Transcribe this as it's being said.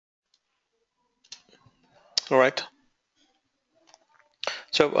All right.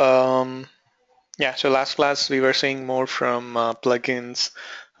 So yeah, so last class we were seeing more from plugins.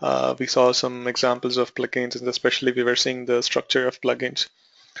 We saw some examples of plugins, and especially we were seeing the structure of plugins.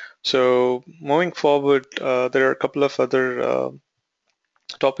 So moving forward, there are a couple of other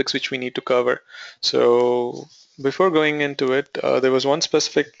topics which we need to cover. So before going into it, there was one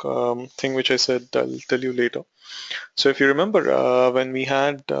specific thing which I said I'll tell you later. So if you remember when we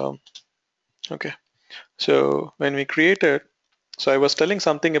had, okay, so when we created, so I was telling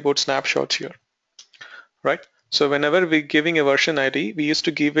something about snapshots here, right? So whenever we're giving a version ID, we used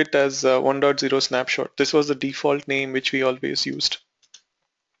to give it as 1.0 snapshot. This was the default name which we always used.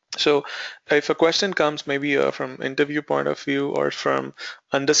 So if a question comes maybe from interview point of view or from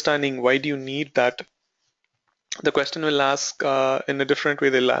understanding why do you need that, the question will ask in a different way.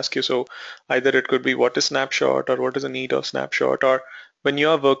 They'll ask you, so either it could be what is snapshot or what is the need of snapshot, or when you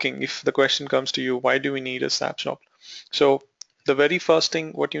are working, if the question comes to you, why do we need a snapshot? So the very first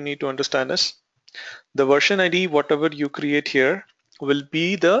thing what you need to understand is the version ID, whatever you create here, will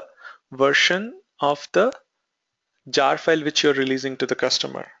be the version of the jar file which you're releasing to the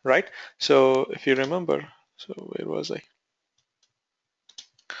customer, right? So if you remember, so where was I?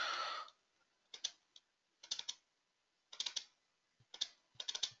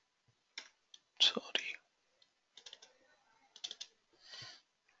 Sorry.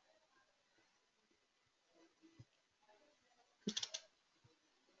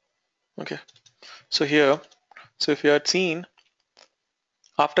 Okay. So here, so if you had seen,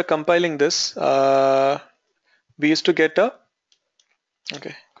 after compiling this, we used to get a,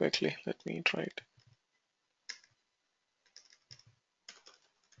 okay, quickly, let me try it.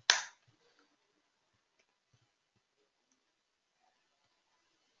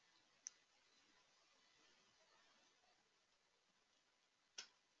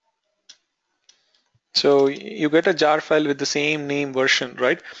 So you get a jar file with the same name version,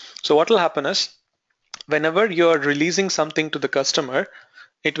 right? So what will happen is whenever you're releasing something to the customer,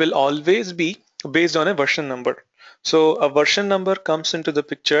 it will always be based on a version number. So a version number comes into the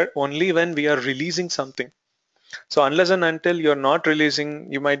picture only when we are releasing something. So unless and until you're not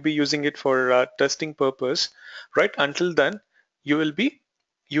releasing, you might be using it for testing purpose, right? Until then, you will be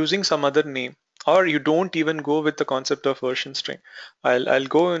using some other name, or you don't even go with the concept of version string. I'll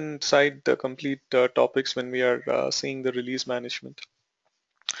go inside the complete topics when we are seeing the release management.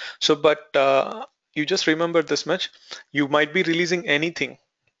 So, but you just remember this much. You might be releasing anything.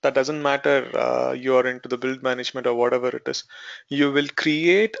 That doesn't matter. You're into the build management or whatever it is. You will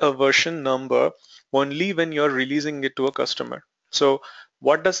create a version number only when you're releasing it to a customer. So,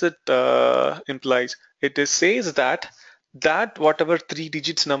 what does it implies? It is says that whatever 3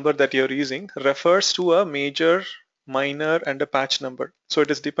 digits number that you're using refers to a major, minor, and a patch number. So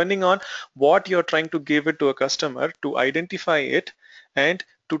it is depending on what you're trying to give it to a customer to identify it, and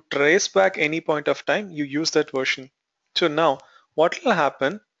to trace back any point of time, you use that version. So now what will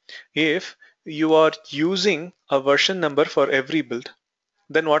happen if you are using a version number for every build?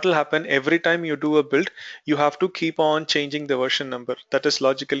 Then what will happen every time you do a build, you have to keep on changing the version number. That is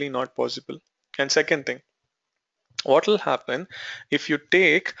logically not possible. And second thing, what will happen if you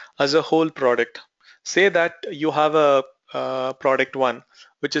take as a whole product, say that you have a product 1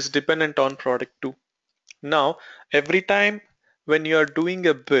 which is dependent on product 2. Now, every time when you're doing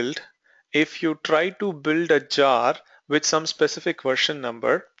a build, if you try to build a jar with some specific version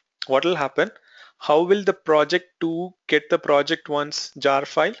number, what will happen? How will the project 2 get the project 1's jar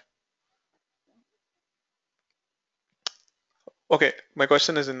file? Okay, my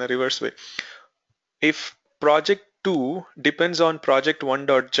question is in the reverse way. If project 2 depends on project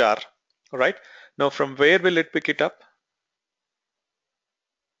 1.jar, right? Now, from where will it pick it up?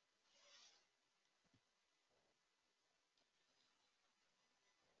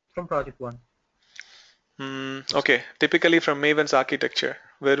 From project 1. Okay, typically from Maven's architecture,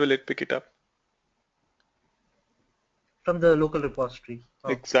 where will it pick it up? From the local repository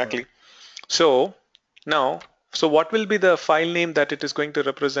of Exactly. So now, so what will be the file name that it is going to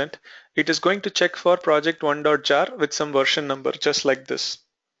represent? It is going to check for project1.jar with some version number, just like this,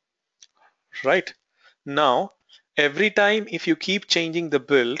 right? Now, every time if you keep changing the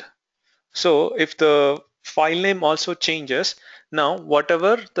build, so if the file name also changes, now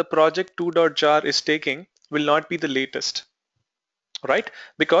whatever the project2.jar is taking will not be the latest, right?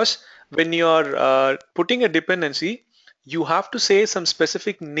 Because when you're putting a dependency, you have to say some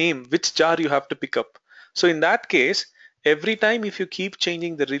specific name, which jar you have to pick up. So in that case, every time if you keep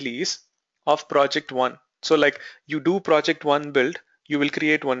changing the release of project 1, so like you do project 1 build, you will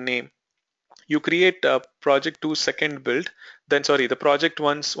create one name. you create a project 2 second build, then sorry, the project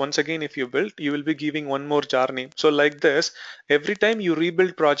once again if you build, you will be giving one more jar name. So like this, every time you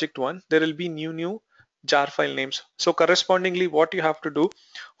rebuild project 1, there will be new jar file names. So correspondingly, what you have to do,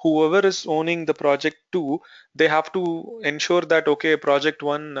 whoever is owning the project 2, they have to ensure that okay, project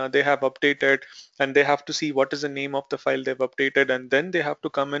 1 they have updated, and they have to see what is the name of the file they've updated, and then they have to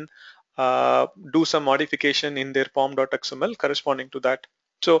come in, do some modification in their pom.xml corresponding to that.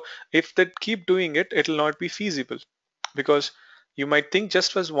 So if they keep doing it, it will not be feasible, because you might think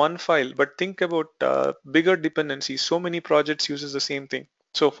just was one file, but think about bigger dependencies. So many projects uses the same thing.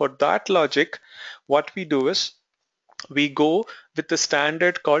 So for that logic, what we do is we go with the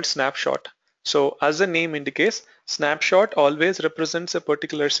standard called snapshot. So as the name indicates, snapshot always represents a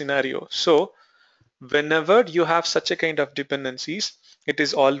particular scenario. So whenever you have such a kind of dependencies, it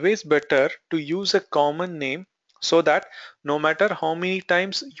is always better to use a common name, so that no matter how many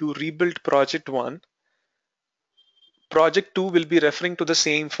times you rebuild project 1, project 2 will be referring to the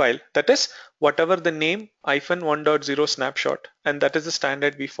same file. That is whatever the name -1.0 snapshot, and that is the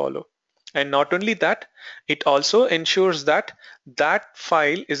standard we follow. And not only that, it also ensures that that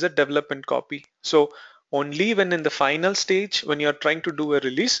file is a development copy. So only when in the final stage, when you're trying to do a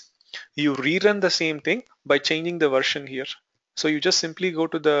release, you rerun the same thing by changing the version here. So you just simply go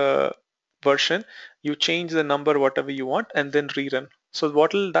to the version, you change the number whatever you want, and then rerun. So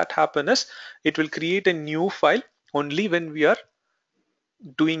what will that happen is, it will create a new file only when we are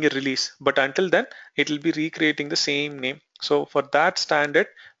doing a release, but until then it will be recreating the same name. So for that standard,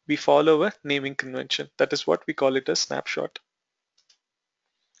 we follow a naming convention. That is what we call it a snapshot.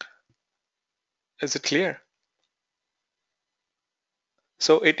 Is it clear?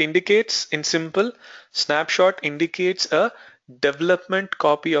 So it indicates, in simple, snapshot indicates a development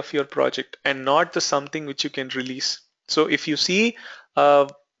copy of your project and not the something which you can release. So if you see a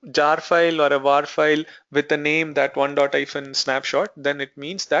jar file or a var file with a name that one.hyphen snapshot, then it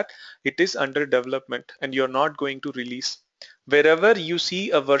means that it is under development and you're not going to release. Wherever you see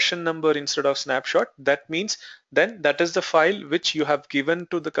a version number instead of snapshot, that means then that is the file which you have given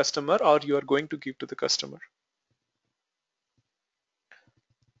to the customer or you are going to give to the customer.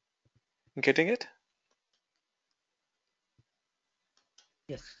 Getting it?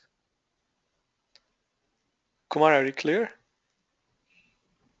 Yes. Kumar, are you clear?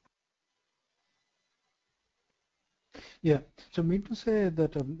 Yeah, so mean to say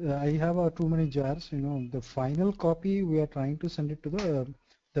that I have too many jars. The final copy we are trying to send it to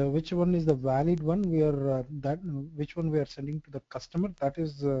the which one is the valid one. We are that which one we are sending to the customer. That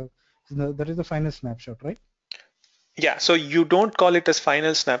is the final snapshot, right? Yeah, so you don't call it as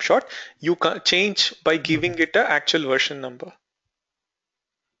final snapshot. You can change by giving Okay, it a actual version number.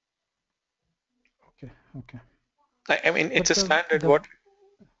 okay, okay. I mean, it's But a standard. the What?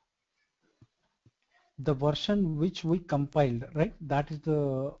 the version which we compiled, right? That is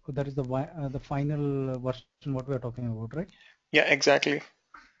the final version what we are talking about, right? Yeah, exactly.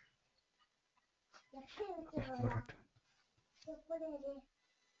 Okay, got it.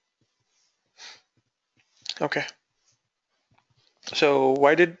 Okay. So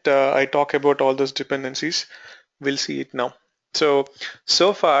why did I talk about all those dependencies? We'll see it now. So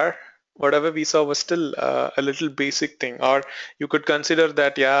far, whatever we saw was still a little basic thing, or you could consider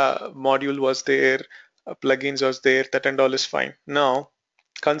that, yeah, module was there, plugins was there, that and all is fine. Now,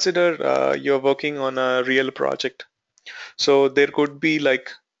 consider you're working on a real project. So there could be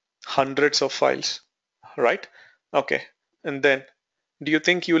like hundreds of files, right? Okay. And then do you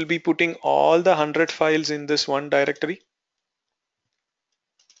think you will be putting all the 100 files in this one directory?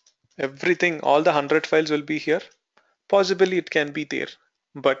 Everything, all the 100 files will be here? Possibly it can be there.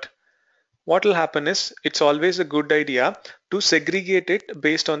 But what will happen is, it's always a good idea to segregate it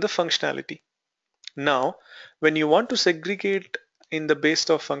based on the functionality. Now, when you want to segregate in the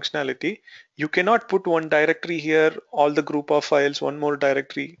based of functionality, you cannot put one directory here, all the group of files, one more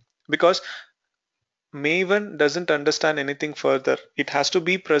directory, because Maven doesn't understand anything further. It has to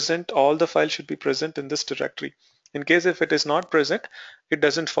be present, all the files should be present in this directory. In case if it is not present, it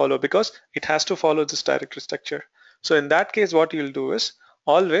doesn't follow, because it has to follow this directory structure. So in that case, what you'll do is,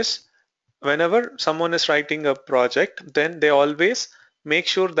 always whenever someone is writing a project, then they always make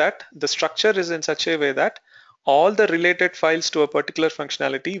sure that the structure is in such a way that all the related files to a particular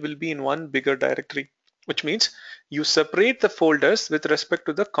functionality will be in one bigger directory, which means you separate the folders with respect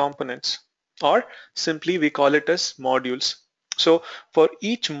to the components, or simply we call it as modules. So for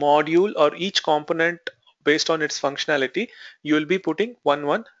each module or each component, based on its functionality, you will be putting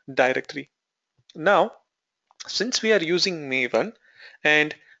one directory. Now, since we are using Maven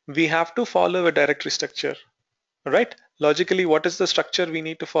and we have to follow a directory structure, right? Logically, what is the structure we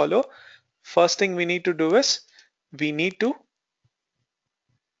need to follow? first thing we need to do is we need to,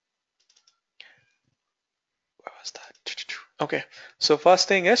 where was that? Okay, so first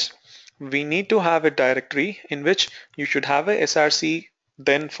thing is we need to have a directory in which you should have a src,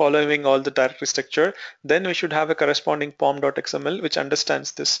 then following all the directory structure, then we should have a corresponding pom.xml which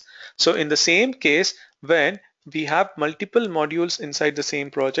understands this. So in the same case, when we have multiple modules inside the same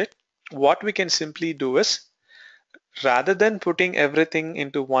project, what we can simply do is, rather than putting everything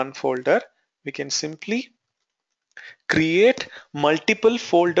into one folder, we can simply create multiple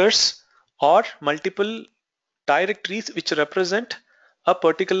folders or multiple directories which represent a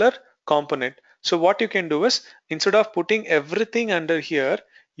particular component. So what you can do is, instead of putting everything under here,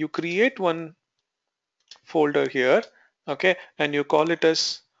 you create one folder here, okay, and you call it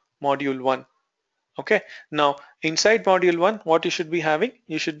as module 1. Okay, now inside module 1, what you should be having,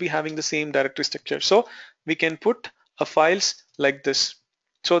 you should be having the same directory structure. So we can put a files like this,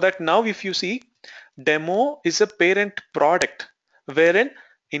 so that now if you see, demo is a parent product, wherein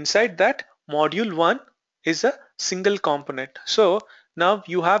inside that module 1 is a single component. So now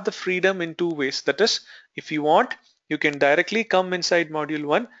you have the freedom in two ways. That is, if you want, you can directly come inside module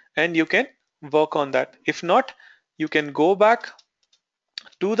 1 and you can work on that. If not, you can go back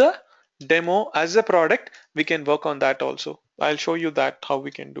to the demo as a product, we can work on that also. I'll show you that how we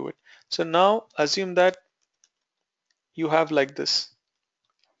can do it. So now assume that you have like this.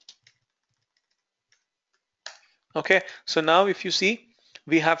 Okay, so now if you see,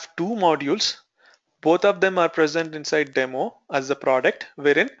 we have two modules, both of them are present inside demo as a product,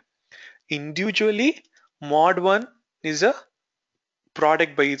 wherein individually mod 1 is a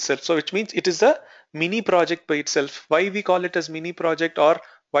product by itself. So which means it is a mini project by itself. Why we call it as mini project, or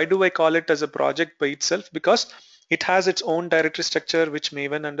why do I call it as a project by itself? Because it has its own directory structure which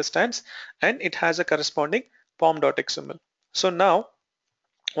Maven understands, and it has a corresponding pom.xml. So now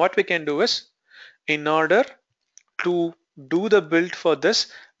what we can do is, in order to do the build for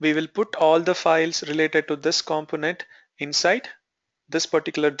this, we will put all the files related to this component inside this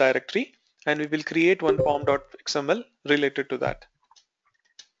particular directory, and we will create one pom.xml related to that.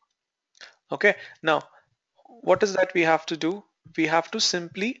 Okay, now what is that we have to do? We have to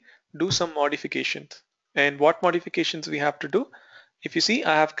simply do some modifications. And what modifications we have to do? If you see,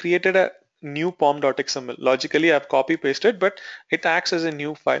 I have created a new pom.xml. Logically, I've copy pasted, but it acts as a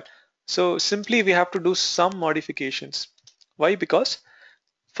new file. So simply we have to do some modifications. Why? Because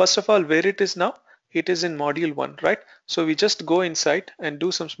first of all, where it is now, it is in module 1, right? So we just go inside and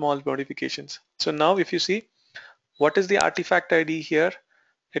do some small modifications. So now if you see, what is the artifact ID here?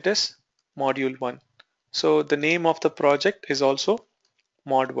 It is module 1. So the name of the project is also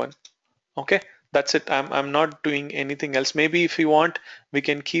mod 1. Okay, that's it. I'm not doing anything else. Maybe if you want, we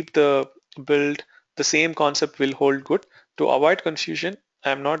can keep the build, the same concept will hold good. To avoid confusion,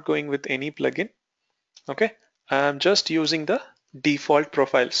 I'm not going with any plugin. Okay, I'm just using the default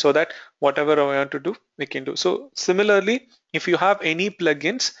profile, so that whatever I want to do, we can do. So similarly, if you have any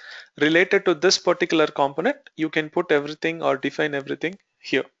plugins related to this particular component, you can put everything or define everything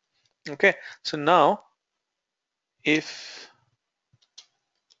here. Okay, so now if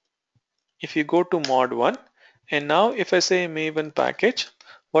you go to mod 1, and now if I say Maven package,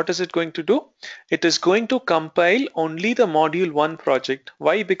 what is it going to do? It is going to compile only the module 1 project.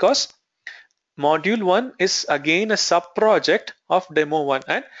 Why? Because module 1 is again a sub project of demo 1,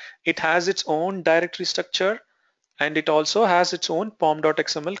 and it has its own directory structure, and it also has its own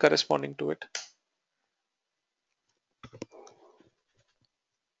pom.xml corresponding to it.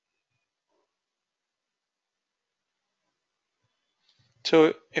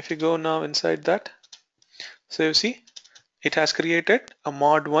 So if you go now inside that, so you see it has created a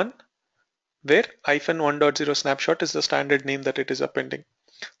mod 1 where -1.0 snapshot is the standard name that it is appending.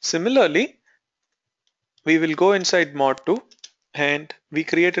 Similarly, we will go inside mod 2, and we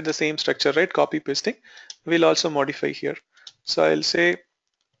created the same structure, right? Copy pasting. We'll also modify here. So I'll say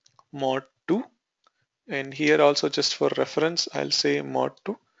mod 2, and here also just for reference, I'll say mod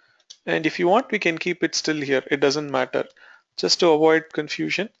 2. And if you want, we can keep it still here. It doesn't matter. Just to avoid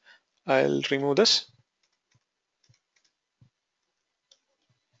confusion, I'll remove this.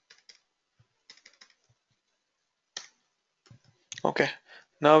 Okay,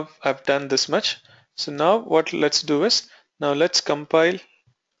 now I've done this much. So now what let's do is, now let's compile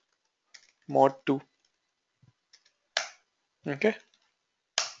mod 2. Okay.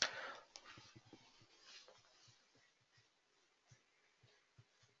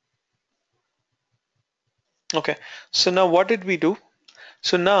 Okay, so now what did we do?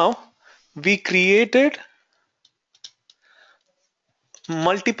 So now we created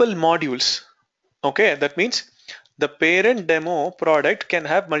multiple modules. Okay, that means the parent demo product can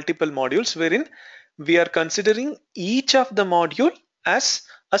have multiple modules wherein we are considering each of the module as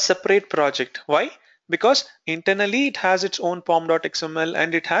a separate project. Why? Because internally it has its own pom.xml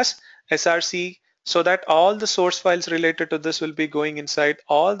and it has src, so that all the source files related to this will be going inside.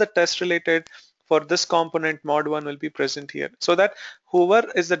 All the tests related for this component mod1 will be present here, so that whoever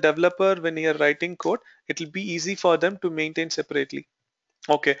is the developer, when you're writing code, it will be easy for them to maintain separately.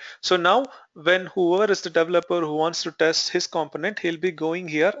 Okay, so now when whoever is the developer who wants to test his component, he'll be going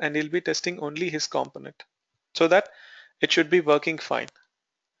here and he'll be testing only his component, so that it should be working fine.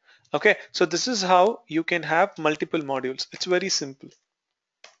 Okay, so this is how you can have multiple modules. It's very simple.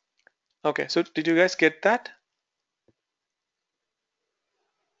 Okay, so did you guys get that?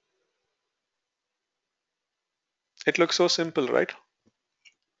 It looks so simple, right?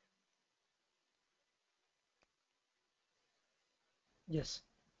 Yes.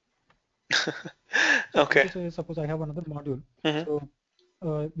 So Okay. to say, suppose I have another module, Hmm. so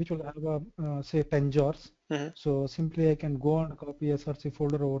which will have say 10 jars. Hmm. So simply I can go and copy src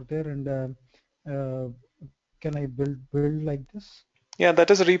folder over there, and uh, can I build like this? Yeah,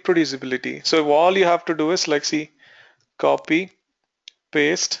 that is reproducibility. So all you have to do is like, see, copy,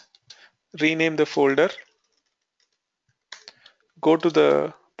 paste, rename the folder, go to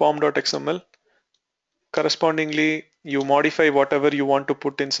the pom.xml, correspondingly you modify whatever you want to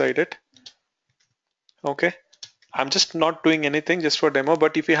put inside it. Okay, I'm just not doing anything just for demo,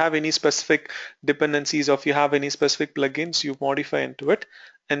 but if you have any specific dependencies or if you have any specific plugins, you modify into it,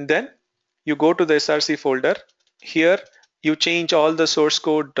 and then you go to the src folder. Here you change all the source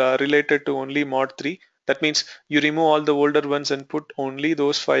code related to only mod 3. That means you remove all the older ones and put only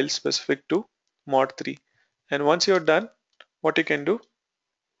those files specific to mod 3. And once you're done, what you can do,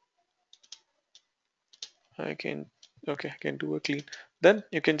 I can, okay, I can do a clean. Then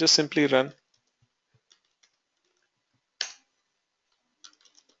you can just simply run.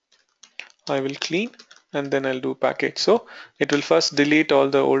 I will clean and then I'll do package. So it will first delete all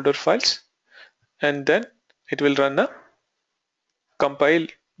the older files and then it will run a compile,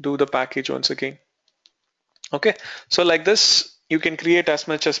 do the package once again. Okay, so like this you can create as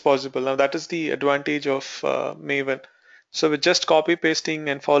much as possible. Now that is the advantage of Maven. So with just copy pasting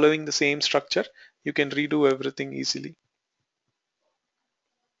and following the same structure, you can redo everything easily.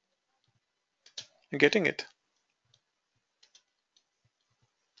 You're getting it?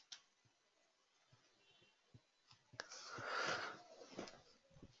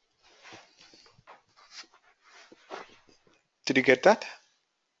 Did you get that?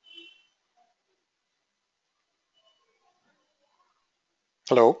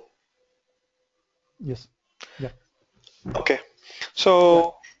 Hello? Yes. Yeah. Okay. Yeah.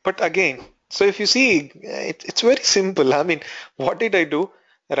 So, but again, so if you see, it's very simple. I mean, what did I do?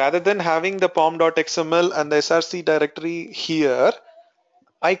 Rather than having the pom.xml and the src directory here,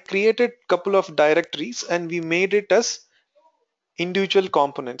 I created couple of directories and we made it as individual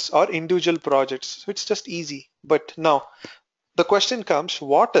components or individual projects. So it's just easy. But now the question comes,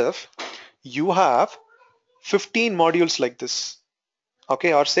 what if you have 15 modules like this?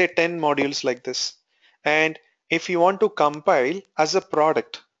 Okay, or say 10 modules like this, and if you want to compile as a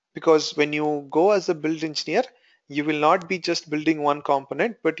product, because when you go as a build engineer, you will not be just building one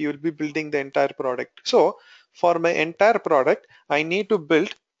component, but you will be building the entire product. So for my entire product I need to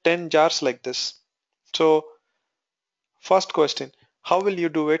build 10 jars like this. So first question, how will you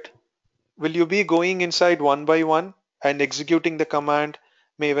do it? Will you be going inside one by one and executing the command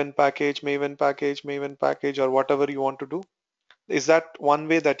maven package, maven package, maven package, or whatever you want to do? Is that one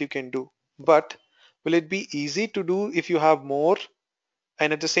way that you can do? But will it be easy to do if you have more?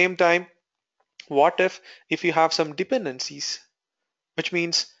 And at the same time, what if you have some dependencies? Which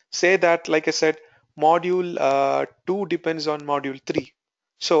means, say that, like I said, module 2 depends on module 3.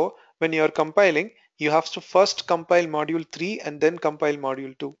 So when you are compiling, you have to first compile module 3 and then compile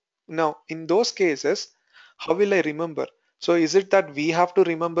module 2. Now in those cases, how will I remember? So is it that we have to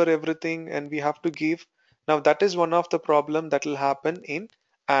remember everything and we have to give? Now that is one of the problem that will happen in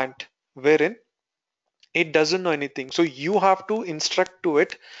Ant, wherein it doesn't know anything. So you have to instruct to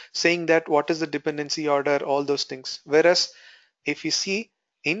it saying that what is the dependency order, all those things. Whereas if you see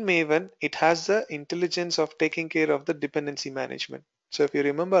in Maven, it has the intelligence of taking care of the dependency management. So if you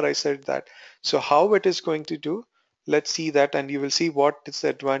remember, I said that. So how it is going to do, let's see that, and you will see what is the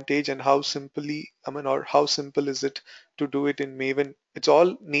advantage and how simply, I mean, or how simple is it to do it in Maven. It's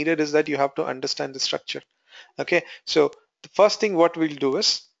all needed is that you have to understand the structure. Okay, so the first thing what we'll do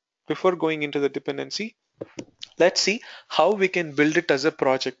is, before going into the dependency, let's see how we can build it as a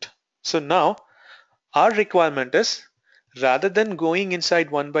project. So now our requirement is, rather than going inside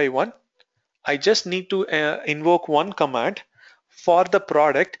one by one, I just need to invoke one command for the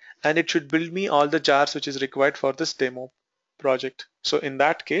product, and it should build me all the jars which is required for this demo project. So in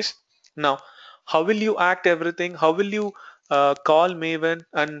that case, now how will you act everything? How will you call Maven?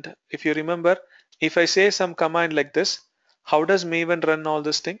 And if you remember, if I say some command like this, how does Maven run all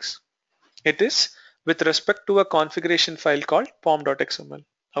these things? It is with respect to a configuration file called pom.xml.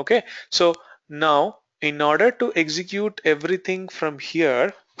 Okay, so now in order to execute everything from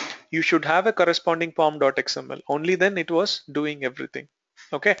here, you should have a corresponding pom.xml. Only then it was doing everything.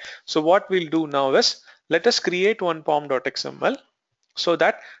 Okay, so what we'll do now is let us create one pom.xml so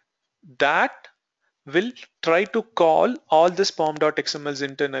that that will try to call all this pom.xmls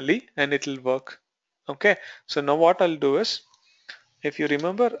internally and it will work. Okay, so now what I'll do is, if you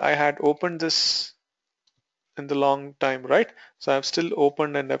remember, I had opened this in the long time, right? So I've still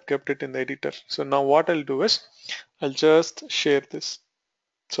opened and I've kept it in the editor. So now what I'll do is I'll just share this.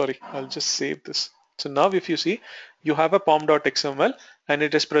 Sorry, I'll just save this. So now if you see, you have a pom.xml and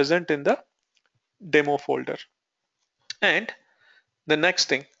it is present in the demo folder. And the next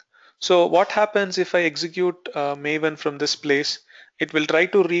thing, so what happens if I execute Maven from this place? It will try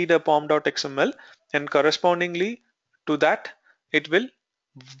to read a pom.xml and correspondingly to that, it will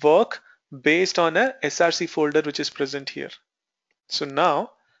work based on a src folder which is present here. So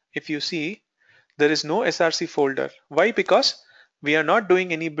now if you see, there is no src folder. Why? Because we are not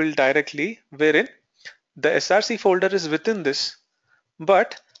doing any build directly, wherein the src folder is within this,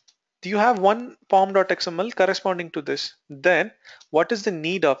 but you have one pom.xml corresponding to this. Then what is the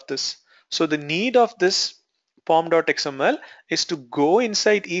need of this? So the need of this pom.xml is to go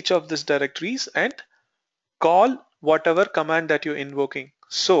inside each of these directories and call whatever command that you're invoking.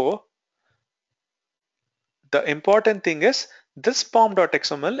 So the important thing is this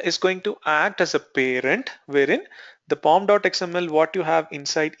pom.xml is going to act as a parent, wherein the pom.xml what you have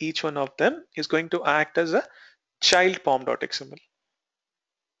inside each one of them is going to act as a child pom.xml.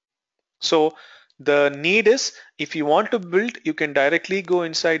 So the need is, if you want to build, you can directly go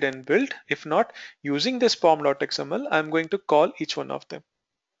inside and build. If not, using this pom.xml, I'm going to call each one of them.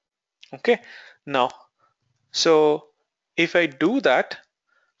 Okay, now, so if I do that,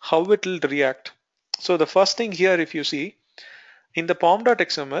 how it will react? So the first thing here, if you see, in the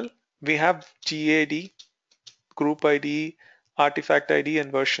pom.xml, we have GAD, group ID, artifact ID,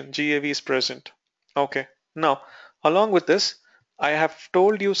 and version. GAV is present. Okay. Now, along with this, I have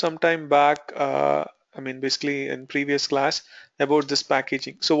told you sometime back, I mean, basically in previous class about this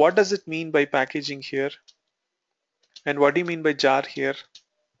packaging. So what does it mean by packaging here? And what do you mean by jar here?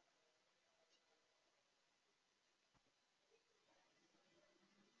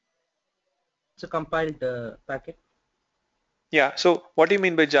 It's a compiled packet. Yeah. So what do you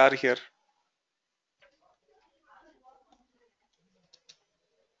mean by jar here?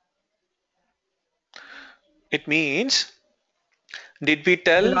 It means, did we It is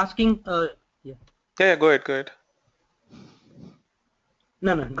tell? asking, yeah. Yeah, yeah, go ahead, go ahead.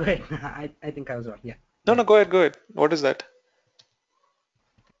 No, no, go ahead. I think I was wrong. Yeah, No, go no, ahead. go ahead, go ahead. What is that?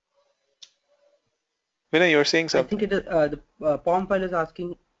 Vinay, you're saying I think something. it is the POM file is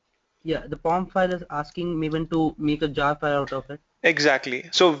asking. Yeah, the POM file is asking Maven to make a jar file out of it. Exactly.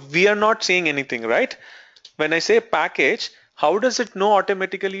 So we are not saying anything, right? When I say package, how does it know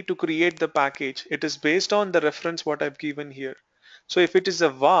automatically to create the package? It is based on the reference what I've given here. So if it is a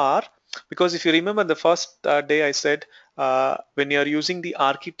var, because if you remember the first day I said, when you're using the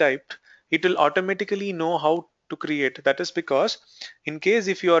archetype, it will automatically know how to create. That is because in case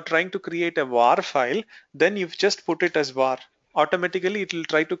if you are trying to create a var file, then you've just put it as var. Automatically it will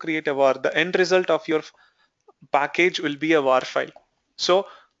try to create a var. The end result of your package will be a var file. So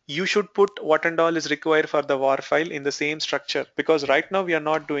you should put what and all is required for the var file in the same structure, because right now we are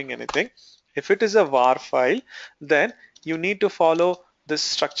not doing anything. If it is a var file, then you need to follow this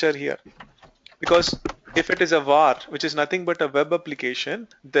structure here, because if it is a var, which is nothing but a web application,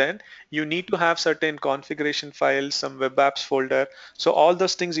 then you need to have certain configuration files, some web apps folder. So all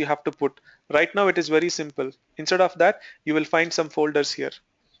those things you have to put. Right now it is very simple. Instead of that, you will find some folders here.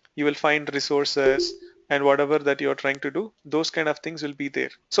 You will find resources and whatever that you're trying to do, those kind of things will be there.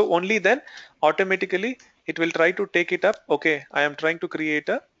 So only then automatically it will try to take it up. Okay, I am trying to create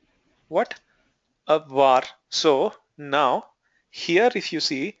a what? A var. So now here if you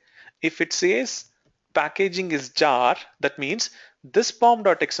see, if it says packaging is jar, that means this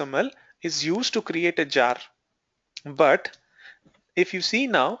pom.xml is used to create a jar. But if you see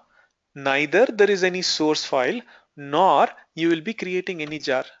now, neither there is any source file nor you will be creating any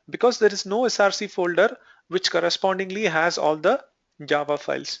jar, because there is no src folder which correspondingly has all the Java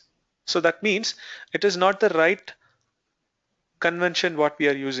files. So that means it is not the right convention what we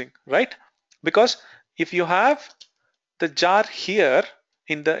are using, right? Because if you have the jar here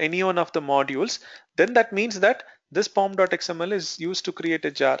in the any one of the modules, then that means that this pom.xml is used to create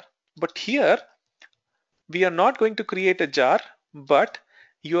a jar. But here we are not going to create a jar, but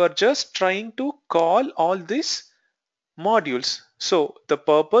you are just trying to call all these modules. So the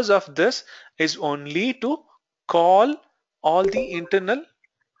purpose of this is only to call all the internal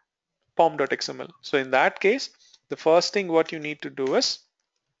pom.xml. So in that case, the first thing what you need to do is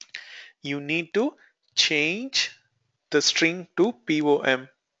you need to change the string to pom.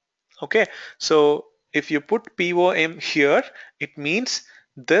 Okay, so if you put pom here, it means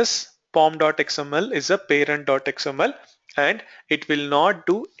this pom.xml is a parent.xml and it will not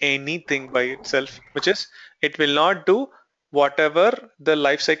do anything by itself, which is it will not do whatever the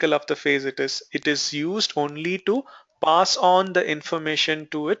life cycle of the phase it is. It is used only to pass on the information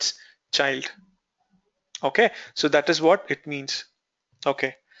to its child. Okay, so that is what it means.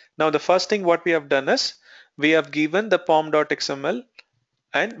 Okay, now the first thing what we have done is we have given the pom.xml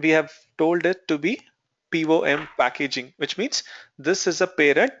and we have told it to be POM packaging, which means this is a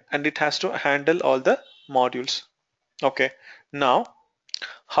parent and it has to handle all the modules. Okay, now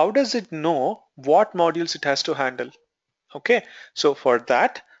how does it know what modules it has to handle? Okay, so for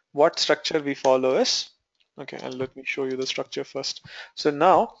that, what structure we follow is, okay, and let me show you the structure first. So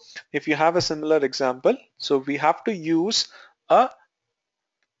now, if you have a similar example, so we have to use a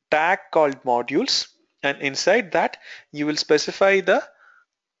tag called modules, and inside that you will specify the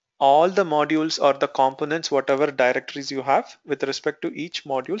all the modules or the components, whatever directories you have with respect to each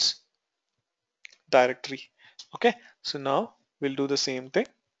modules directory. Okay, so now we'll do the same thing.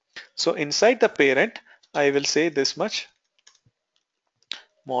 So inside the parent, I will say this much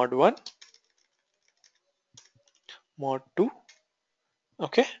mod1, mod2.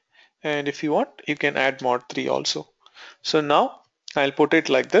 Okay, and if you want, you can add mod3 also. So now I'll put it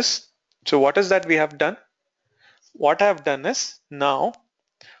like this. So what is that we have done? What I have done is now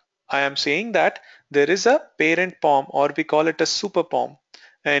I am saying that there is a parent POM, or we call it a super POM,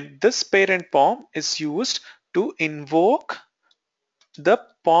 and this parent POM is used to invoke the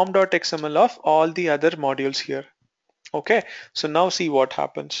pom.xml of all the other modules here. Okay, so now see what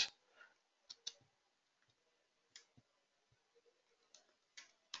happens.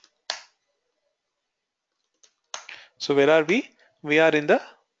 So where are we? We are in the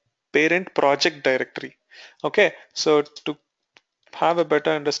parent project directory. Okay, so to have a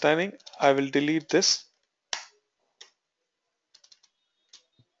better understanding, I will delete this.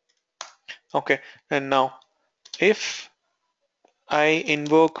 Okay, and now if I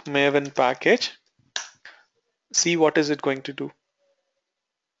invoke Maven package, see what is it going to do.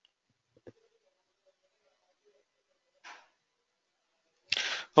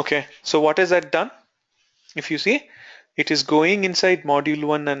 Okay, so what is that done? If you see, it is going inside module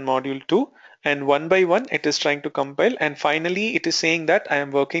 1 and module 2, and one by one it is trying to compile, and finally it is saying that I am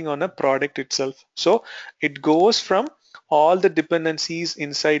working on a product itself. So it goes from all the dependencies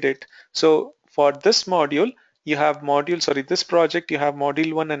inside it. So for this module you have module, sorry, this project you have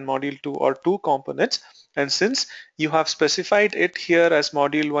module 1 and module 2, or two components, and since you have specified it here as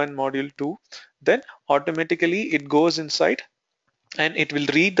module 1 module 2, then automatically it goes inside and it will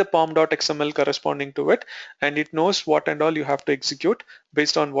read the pom.xml corresponding to it, and it knows what and all you have to execute.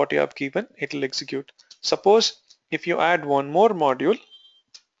 Based on what you have given, it will execute. Suppose if you add one more module,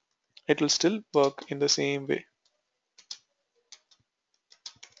 it will still work in the same way.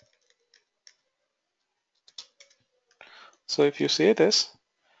 So if you say this,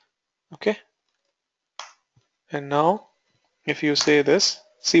 okay, and now if you say this,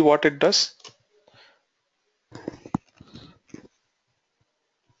 see what it does.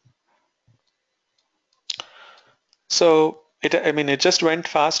 So I mean, it just went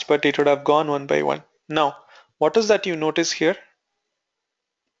fast, but it would have gone one by one. Now, what is that you notice here? In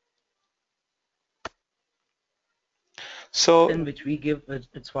So which we give,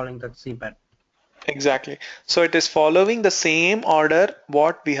 it's following that same pattern. exactly. So it is following the same order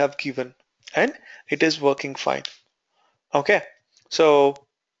what we have given, and it is working fine. Okay. So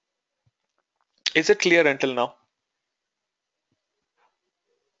is it clear until now?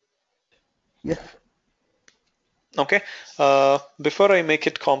 Yes. Okay. Before I make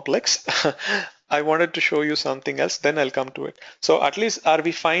it complex, I wanted to show you something else, then I'll come to it. So at least are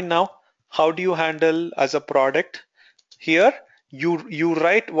we fine now? How do you handle as a product? Here, you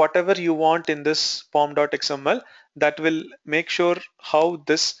write whatever you want in this pom.xml that will make sure how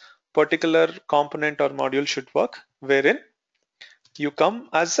this particular component or module should work, wherein you come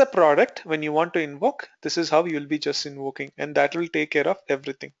as a product when you want to invoke, this is how you'll be just invoking, and that will take care of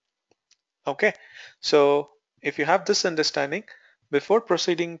everything. Okay, so if you have this understanding, before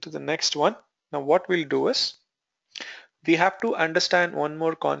proceeding to the next one, Now what we'll do is we have to understand one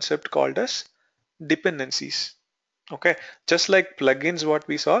more concept called as dependencies. Okay, just like plugins, what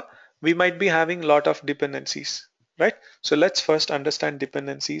we saw, we might be having a lot of dependencies, right? So let's first understand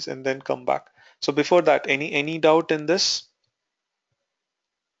dependencies and then come back. So before that, any doubt in this?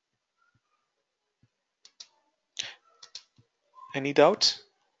 Any doubts?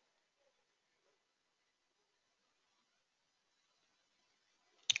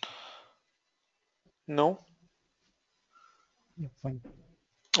 No? Yeah, fine.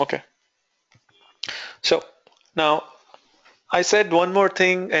 Okay. So now I said one more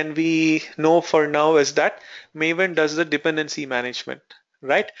thing, and we know for now is that Maven does the dependency management,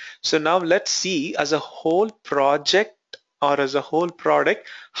 right? So now let's see as a whole project or as a whole product,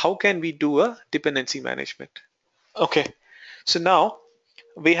 how can we do a dependency management? Okay, so now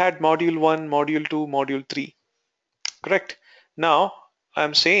we had module 1, module 2, module 3, correct? Now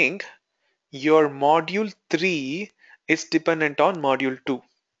I'm saying your module 3 is dependent on module 2.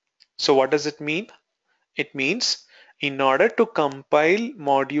 So what does it mean? It means in order to compile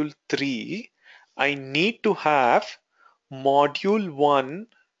module 3, I need to have module 1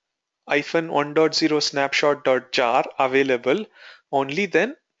 1.0 snapshot.jar available. Only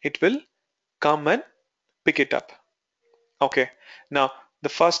then it will come and pick it up. Okay. Now, the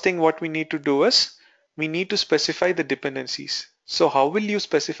first thing what we need to do is we need to specify the dependencies. So how will you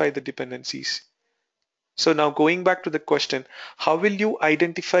specify the dependencies? So now going back to the question, how will you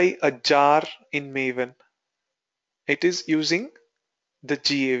identify a jar in Maven? It is using the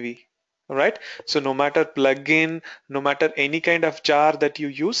GAV, right? So no matter plugin, no matter any kind of jar that you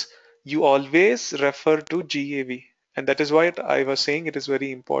use, you always refer to GAV. And that is why I was saying it is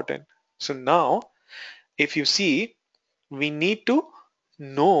very important. So now, if you see, we need to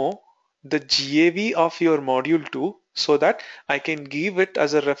know the GAV of your module 2 so that I can give it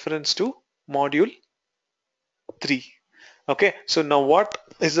as a reference to module 3. Okay, so now what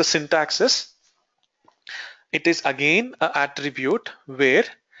is the syntax is? It is again an attribute where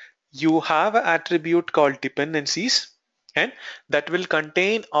you have an attribute called dependencies, and that will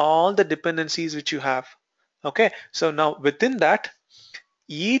contain all the dependencies which you have. Okay, so now within that,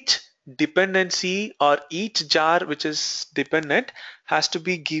 each dependency or each jar which is dependent has to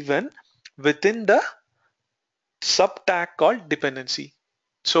be given within the subtag called dependency.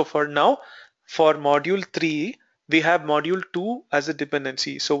 So for now, for module 3, we have module 2 as a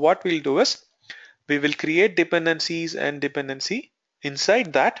dependency. So what we'll do is we will create dependencies and dependency.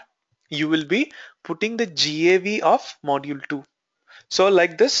 Inside that, you will be putting the GAV of module 2. So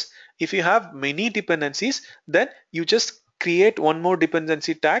like this, if you have many dependencies, then you just create one more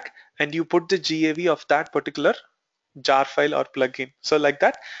dependency tag and you put the GAV of that particular jar file or plugin. So like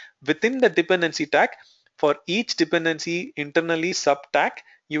that, within the dependency tag, for each dependency internally sub tag,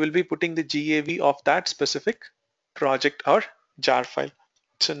 you will be putting the GAV of that specific project or jar file.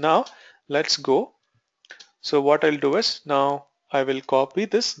 So now let's go. So what I'll do is now I will copy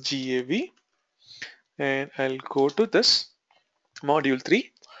this GAV and I'll go to this module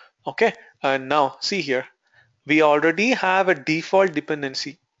 3. Okay, and now see here, we already have a default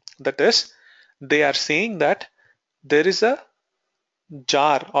dependency. That is, they are saying that there is a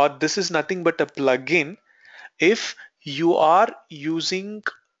jar or this is nothing but a plugin if you are using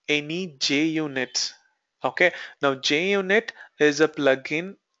any JUnits. Okay, now JUnit is a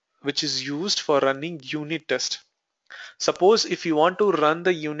plugin which is used for running unit test. Suppose if you want to run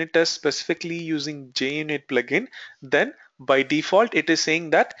the unit test specifically using JUnit plugin, then by default it is saying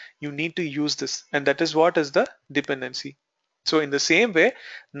that you need to use this, and that is what is the dependency. So in the same way,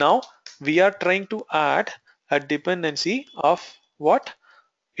 now we are trying to add a dependency of what?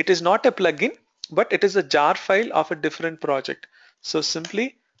 It is not a plugin, but it is a jar file of a different project. So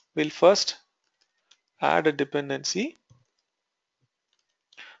simply we'll first add a dependency,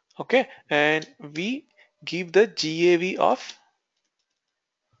 okay, and we give the GAV of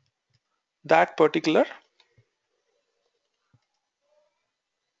that particular.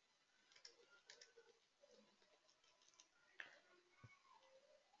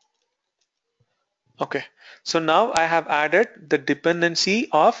 Okay, so now I have added the dependency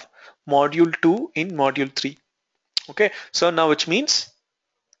of module 2 in module 3. Okay, so now which means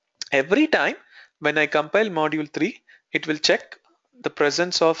every time when I compile module 3, it will check the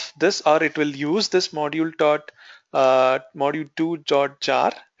presence of this, or it will use this module 2 dot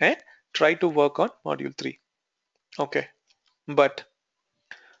jar and try to work on module 3. Okay, but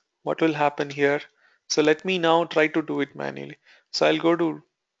what will happen here? So let me now try to do it manually. So I'll go to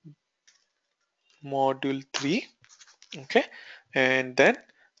module 3. Okay, and then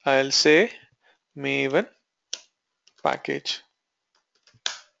I'll say Maven package.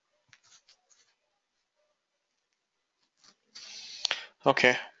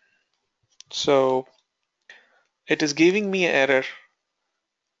 Okay, so it is giving me an error.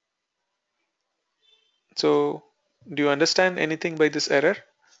 So do you understand anything by this error?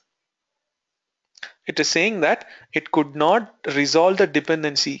 It is saying that it could not resolve the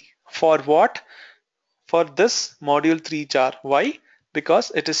dependency. For what? For this module 3 jar. Why?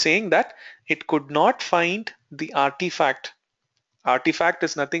 Because it is saying that it could not find the artifact. Artifact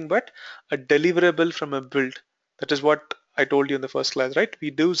is nothing but a deliverable from a build. That is what I told you in the first class, right?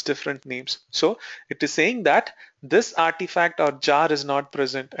 We use different names. So it is saying that this artifact or jar is not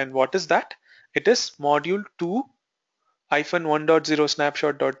present. And what is that? It is module 2 -1.0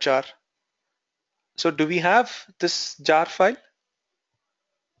 snapshot.jar. So do we have this jar file?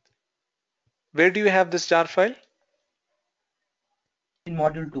 Where do you have this jar file? In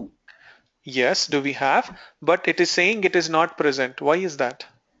module 2. Yes, do we have? But it is saying it is not present. Why is that?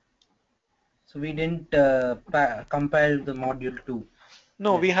 So we didn't compile the module 2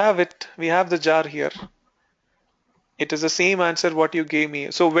 No, yet. we have it. We have the jar here. It is the same answer what you gave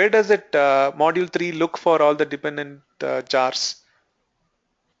me. So where does it module 3 look for all the dependent jars?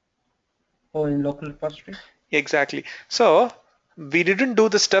 Oh, in local repository? Exactly. So we didn't do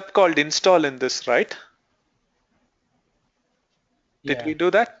the step called install in this, right? Did Yeah. we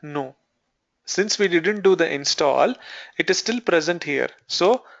do that? No. Since we didn't do the install, it is still present here.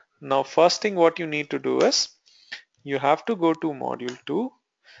 So now first thing what you need to do is you have to go to module 2.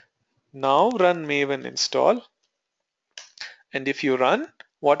 Now run Maven install. And if you run,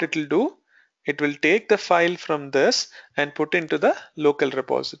 what it will do, it will take the file from this and put into the local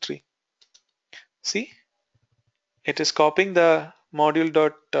repository. See, it is copying the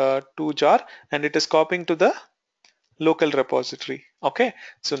module.2 jar and it is copying to the local repository. Okay,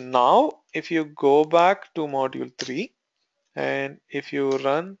 so now if you go back to module 3 and if you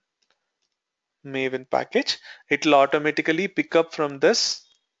run Maven package, it will automatically pick up from this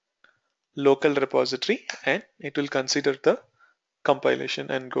local repository and it will consider the compilation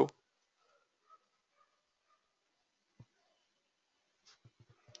and go.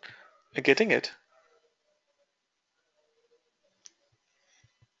 You're getting it?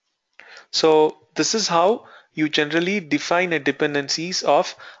 So this is how you generally define a dependencies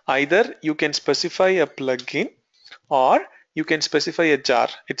of either you can specify a plugin or you can specify a jar.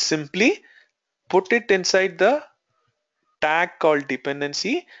 It's simply put it inside the tag called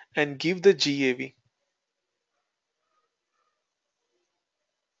dependency and give the GAV.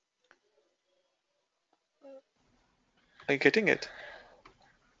 Are you getting it?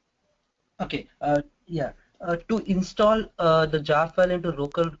 Okay. Yeah. To install the jar file into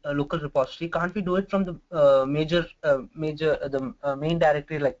local repository, can't we do it from the the main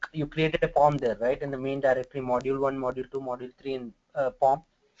directory? Like you created a POM there, right? In the main directory, module 1, module 2, module 3, and POM.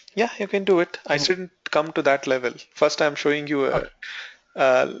 Yeah, you can do it. I So shouldn't come to that level. First, I'm showing you a,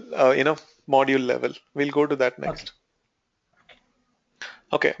 okay, module level. We'll go to that okay, next.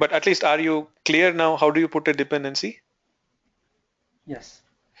 Okay, but at least are you clear now? How do you put a dependency? yes.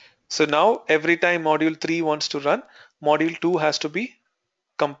 So now every time module 3 wants to run, module 2 has to be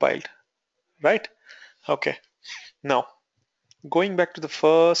compiled, right? Okay. Now going back to the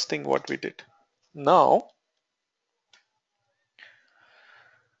first thing what we did. Now,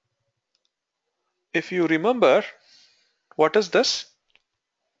 if you remember, what is this?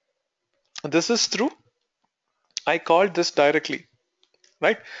 This is through, I called this directly,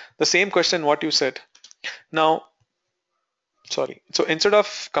 right? The same question what you said. Now, sorry. So instead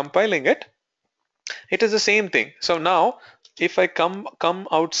of compiling it, it is the same thing. So now if I come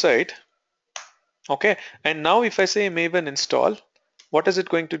outside, okay, and now if I say Maven install, what is it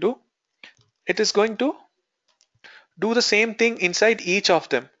going to do? It is going to do the same thing inside each of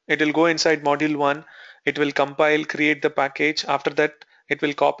them. It will go inside module 1, it will compile, create the package. After that, it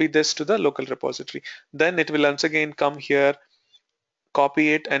will copy this to the local repository. Then it will once again come here,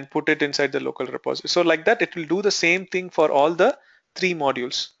 copy it and put it inside the local repository. So like that, it will do the same thing for all the 3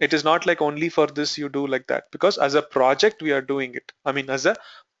 modules. It is not like only for this you do like that, because as a project we are doing it. I mean, as a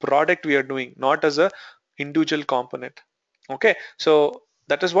product we are doing, not as a individual component. Okay, so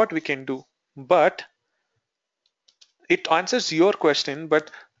that is what we can do. But it answers your question,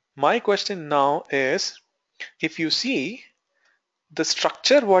 but my question now is, if you see the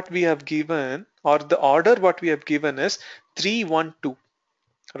structure what we have given or the order what we have given is 3 1 2,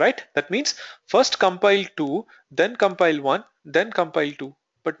 right? That means first compile 2, then compile 1, then compile 2.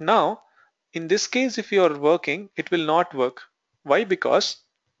 But now in this case if you are working, it will not work. Why? Because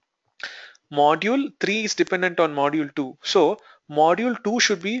module 3 is dependent on module 2. So module 2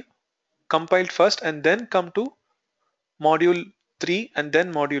 should be compiled first and then come to module 3 and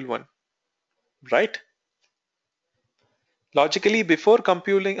then module 1, right? Logically, before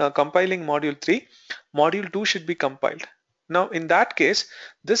compiling module 3, module 2 should be compiled. Now, in that case,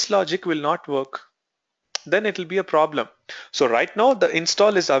 this logic will not work. Then it will be a problem. So right now, the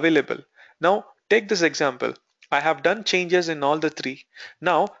install is available. Now, take this example. I have done changes in all the three.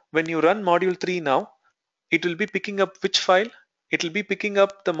 Now, when you run module 3 now, it will be picking up which file? It will be picking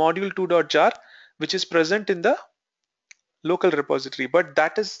up the module2.jar, which is present in the local repository, but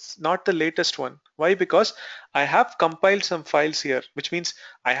that is not the latest one. Why? Because I have compiled some files here, which means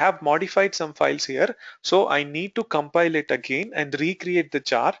I have modified some files here. So I need to compile it again and recreate the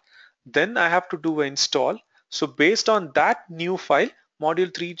jar. Then I have to do an install. So based on that new file,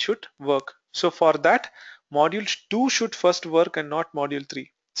 module 3 should work. So for that, module 2 should first work and not module 3.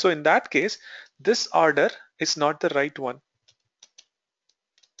 So in that case, this order is not the right one.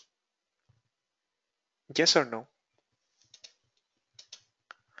 Yes or no?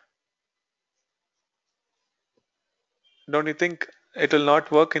 Don't you think it will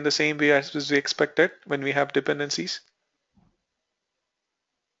not work in the same way as we expected when we have dependencies?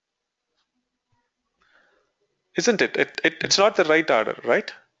 Isn't it? It's not the right order,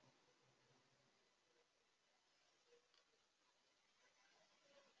 right?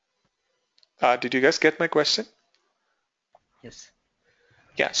 Did you guys get my question? Yes.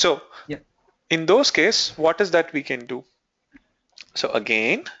 Yeah, so Yeah. in those case, what is that we can do? So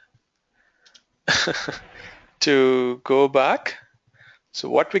again, to go back, so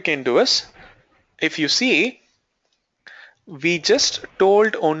what we can do is, if you see, we just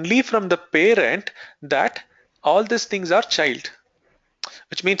told only from the parent that all these things are child,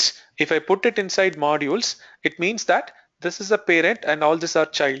 which means if I put it inside modules, it means that this is a parent and all these are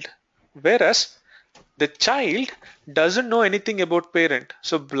child. Whereas the child doesn't know anything about parent.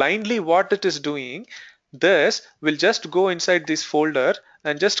 So blindly what it is doing, this will just go inside this folder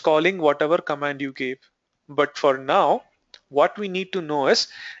and just calling whatever command you gave. But for now, what we need to know is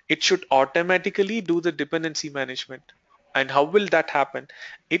it should automatically do the dependency management. And how will that happen?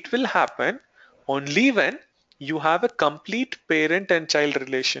 It will happen only when you have a complete parent and child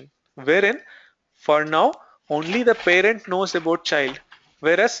relation, wherein for now only the parent knows about child,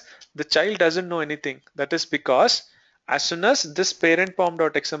 whereas the child doesn't know anything. That is because as soon as this parent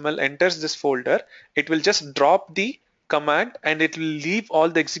pom.xml enters this folder, it will just drop the command and it will leave all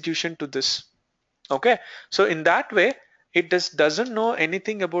the execution to this. Okay, so in that way, it doesn't know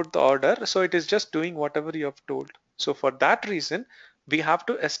anything about the order, so it is just doing whatever you have told. So for that reason, we have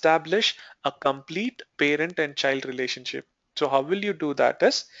to establish a complete parent and child relationship. So how will you do that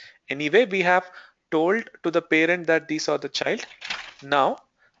is, anyway, we have told to the parent that these are the child. Now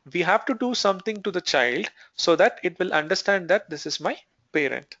we have to do something to the child so that it will understand that this is my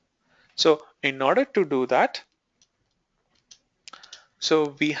parent. So in order to do that,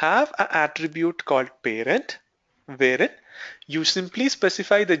 so we have an attribute called parent, wherein you simply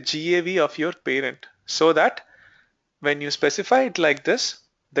specify the GAV of your parent, so that when you specify it like this,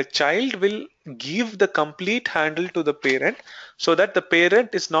 the child will give the complete handle to the parent, so that the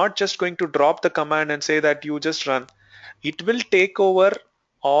parent is not just going to drop the command and say that you just run. It will take over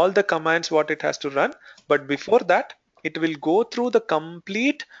all the commands what it has to run, but before that it will go through the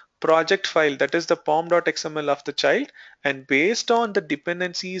complete project file, that is the pom.xml of the child, and based on the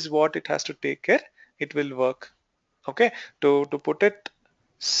dependencies what it has to take care, it will work. Okay, to put it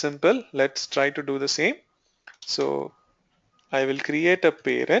simple, let's try to do the same. So I will create a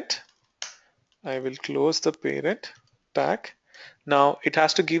parent, I will close the parent tag. Now it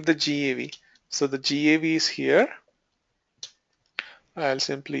has to give the GAV, so the GAV is here. I'll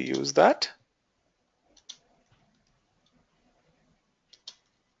simply use that.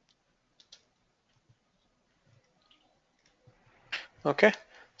 Okay,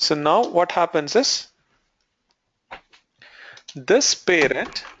 so now what happens is this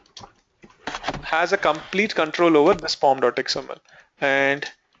parent has a complete control over this pom.xml, and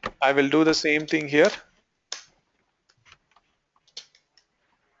I will do the same thing here,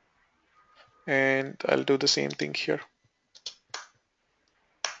 and I'll do the same thing here.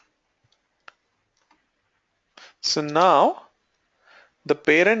 So now the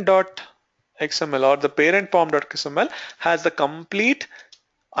parent.xml or the parent pom.xml has the complete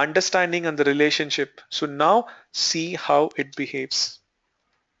understanding and the relationship. So now see how it behaves.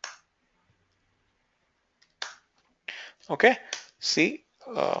 Okay, see,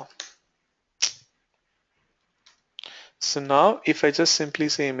 so now if I just simply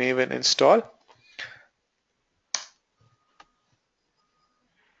say Maven install,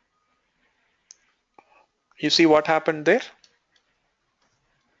 you see what happened there?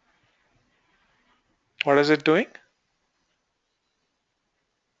 What is it doing?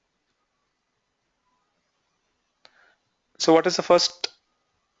 So what is the first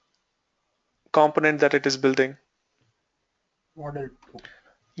component that it is building? Model 2.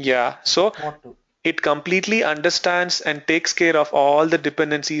 Yeah, so Mod 2. it completely understands and takes care of all the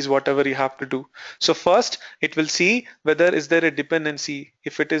dependencies, whatever you have to do. So first, it will see whether is there a dependency.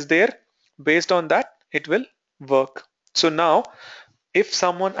 If it is there, based on that, it will work. So now, if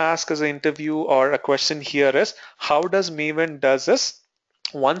someone asks as an interview or a question here is, how does Maven does this?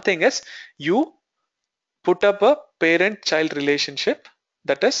 One thing is, you put up a parent-child relationship,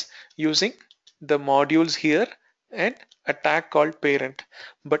 that is using the modules here and a tag called parent.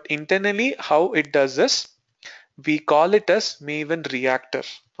 But internally, how it does this, we call it as Maven reactor.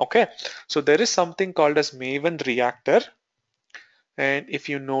 Okay, so there is something called as Maven reactor, and if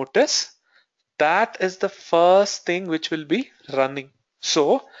you notice, that is the first thing which will be running.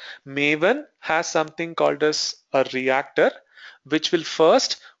 So Maven has something called as a reactor, which will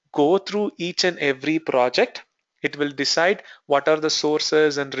first go through each and every project. It will decide what are the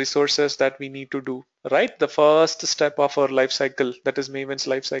sources and resources that we need to do, right? The first step of our life cycle, that is Maven's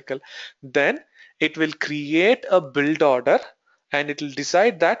life cycle. Then it will create a build order, and it will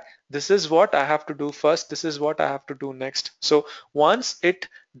decide that this is what I have to do first, this is what I have to do next. So once it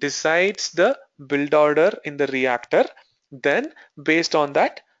decides the build order in the reactor, then based on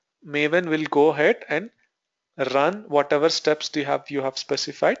that, Maven will go ahead and run whatever steps you have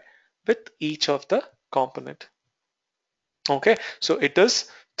specified with each of the component. Okay, so it is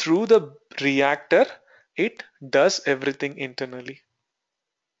through the reactor, it does everything internally.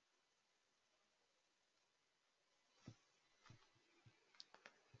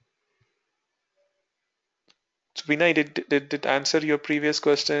 So Vinay, did it answer your previous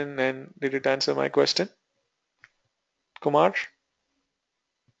question, and did it answer my question? Kumar?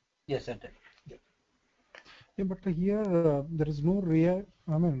 Yes, it did. Yeah, but here there is no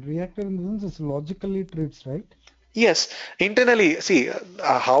reactor in the sense it's logically treats, right? Yes, internally, see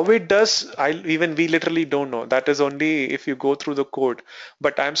how it does. Even we literally don't know. That is only if you go through the code.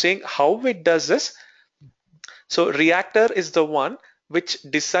 But I'm saying how it does this. So reactor is the one which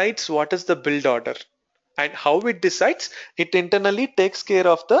decides what is the build order, and how it decides. It internally takes care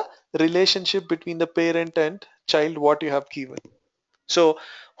of the relationship between the parent and child, what you have given. So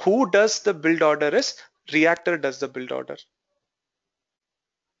who does the build order is reactor does the build order.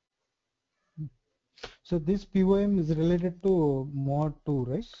 So this POM is related to mod 2,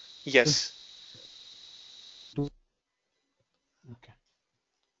 right? Yes, Okay.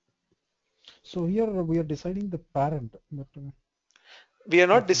 So here we are deciding the parent, but we are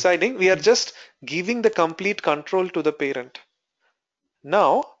not okay. deciding. We are just giving the complete control to the parent.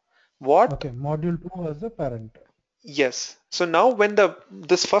 Now, what? Okay, module 2 has the parent. Yes. So now when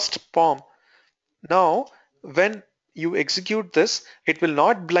this first POM, now when you execute this, it will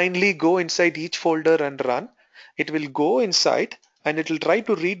not blindly go inside each folder and run. It will go inside and it will try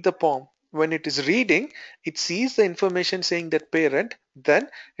to read the POM. When it is reading, it sees the information saying that parent, then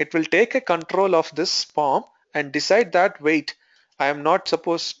it will take a control of this POM and decide that, wait, I am not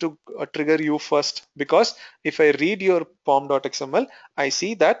supposed to trigger you first, because if I read your pom.xml, I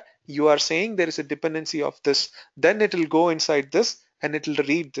see that you are saying there is a dependency of this. Then it will go inside this and it will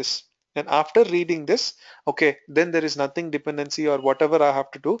read this. And after reading this, okay, then there is nothing dependency or whatever I have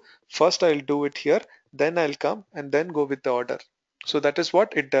to do. First I'll do it here, then I'll come and then go with the order. So that is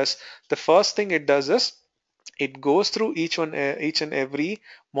what it does. The first thing it does is it goes through each and every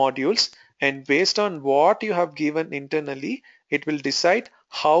modules, and based on what you have given internally, it will decide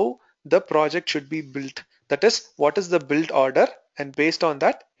how the project should be built. That is, what is the build order, and based on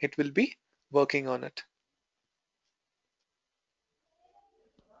that, it will be working on it.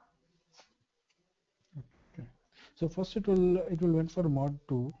 Okay. So first it will went for mod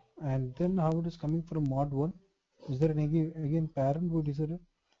 2, and then how it is coming from mod 1? Is there an again parent who decided?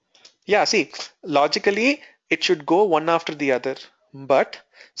 Yeah, see, logically it should go one after the other, but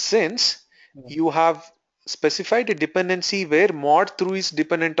since Yeah. you have specified a dependency where mod 3 is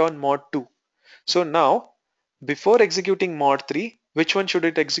dependent on mod 2, so now before executing mod 3, which one should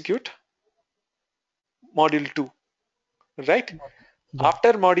it execute? Module 2, right? Yeah.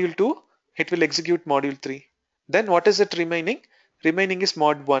 After module 2, it will execute module 3. Then what is it remaining? Remaining is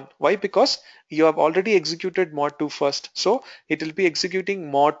mod 1. Why? Because you have already executed mod 2 first. So it will be executing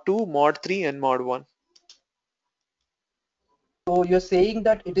mod 2, mod 3 and mod 1. So you're saying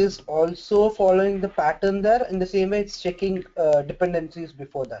that it is also following the pattern there in the same way it's checking dependencies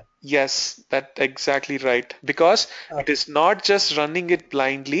before that. Yes, that exactly right. Because it Okay. is not just running it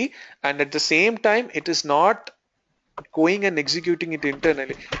blindly, and at the same time it is not going and executing it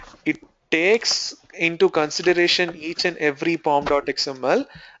internally. It takes into consideration each and every pom.xml,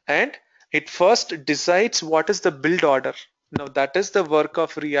 and it first decides what is the build order. Now that is the work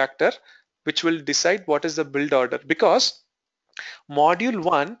of reactor, which will decide what is the build order, because module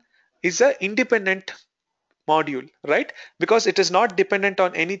 1 is a independent module, right? Because it is not dependent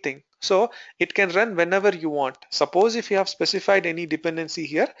on anything. So it can run whenever you want. Suppose if you have specified any dependency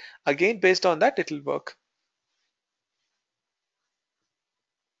here, again based on that it will work.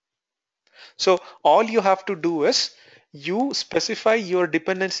 So all you have to do is you specify your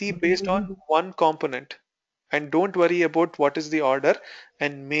dependency based on one component, and don't worry about what is the order,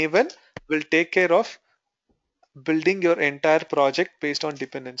 and Maven will take care of building your entire project based on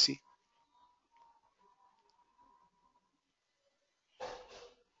dependency.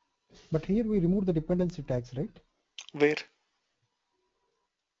 But here we remove the dependency tags, right? Where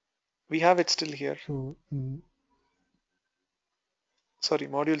we have it still here. So Sorry,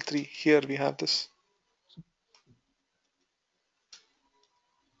 module 3, here we have this.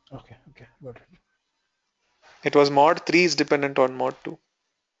 okay, got it. It was mod 3 is dependent on mod 2.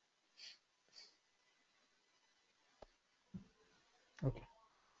 Okay.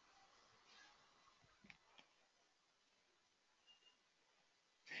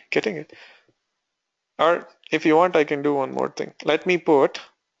 Getting it? Or if you want, I can do one more thing. Let me put,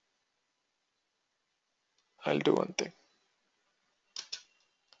 I'll do one thing.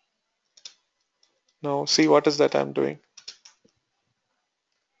 Now see what is that I'm doing.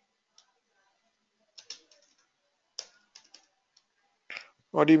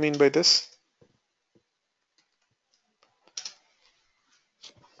 What do you mean by this?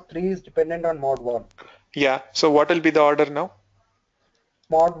 3 is dependent on mod 1. Yeah, so what will be the order now?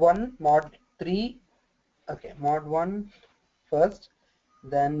 Mod 1, mod 3, okay, mod 1 first,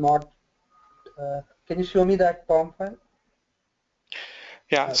 then mod, can you show me that POM file?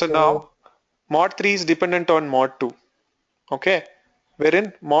 Yeah, so So now mod 3 is dependent on mod 2. Okay,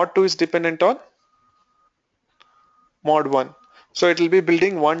 wherein mod 2 is dependent on mod 1. So it will be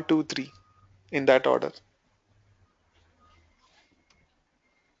building 1, 2, 3 in that order.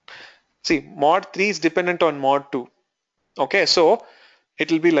 See, mod 3 is dependent on mod 2. Okay, so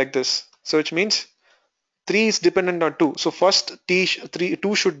it will be like this. So which means 3 is dependent on 2. So first 2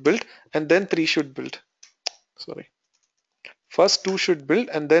 should build and then 3 should build. Sorry. First 2 should build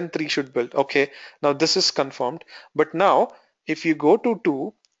and then 3 should build. Okay, now this is confirmed. But now if you go to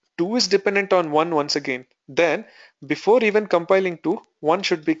 2, 2 is dependent on 1 once again. Then before even compiling 2, 1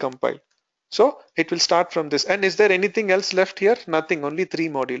 should be compiled. So it will start from this. And is there anything else left here? Nothing, only 3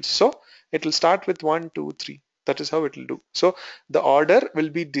 modules. So it will start with 1, 2, 3. That is how it will do. So the order will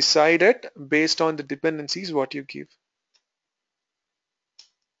be decided based on the dependencies what you give.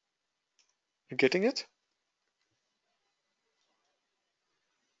 You getting it?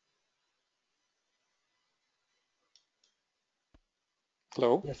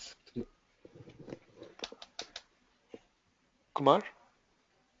 Hello, yes, Kumar?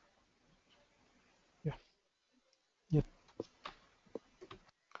 Yeah. Yeah.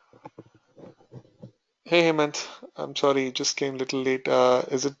 Hey Hemant, I'm sorry, just came a little late.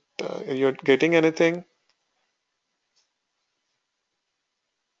 Is it you're getting anything?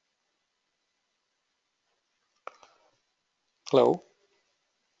 Hello,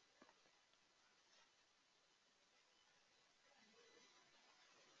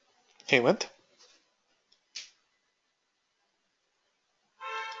 Hemant?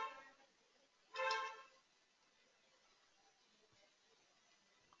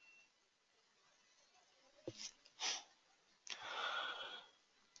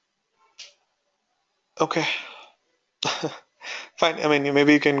 Okay, fine. I mean,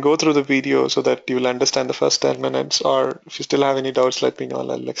 maybe you can go through the video so that you'll understand the first 10 minutes, or if you still have any doubts, let me know.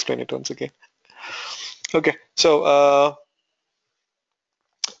 I'll explain it once again. Okay, so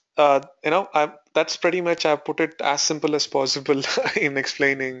that's pretty much I've put it as simple as possible in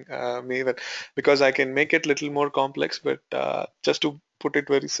explaining Maven, because I can make it a little more complex, but just to put it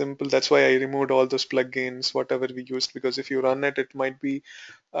very simple, that's why I removed all those plugins, whatever we used, because if you run it, it might be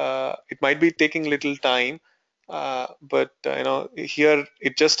taking little time, but here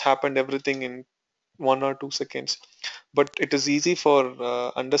it just happened everything in 1 or 2 seconds, but it is easy for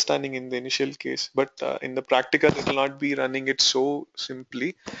understanding in the initial case, but in the practical it will not be running it so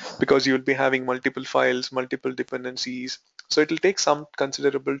simply, because you will be having multiple files, multiple dependencies, so it will take some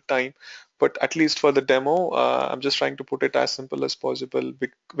considerable time. But at least for the demo, I'm just trying to put it as simple as possible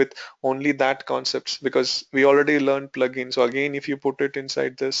with only that concepts, because we already learned plugins. So again, if you put it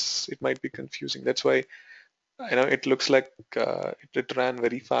inside this, it might be confusing. That's why it looks like it ran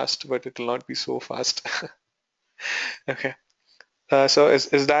very fast, but it will not be so fast. Okay. So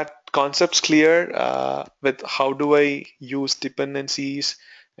is that concepts clear with how do I use dependencies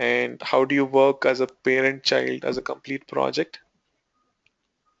and how do you work as a parent-child as a complete project?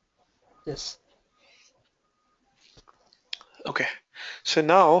 Yes. Okay, so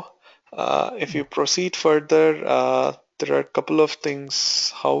now if you proceed further, there are a couple of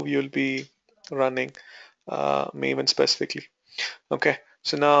things how you'll be running Maven specifically. Okay,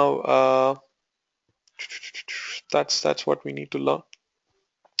 so now that's what we need to learn.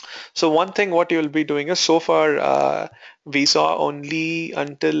 So one thing what you'll be doing is so far we saw only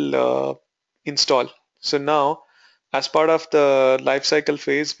until install. So now as part of the lifecycle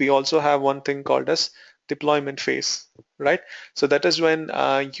phase, we also have one thing called as deployment phase, right? So that is when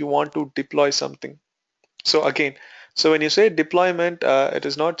you want to deploy something. So again, so when you say deployment, it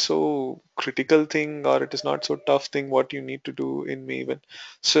is not so critical thing or it is not so tough thing what you need to do in Maven.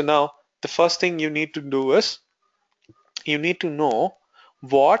 So now the first thing you need to do is you need to know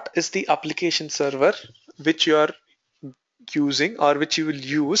what is the application server which you are using or which you will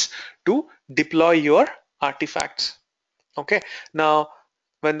use to deploy your artifacts. Okay, now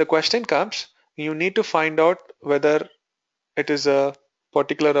when the question comes, you need to find out whether it is a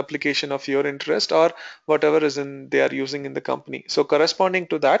particular application of your interest or whatever is in they are using in the company. So corresponding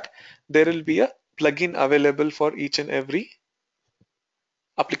to that, there will be a plugin available for each and every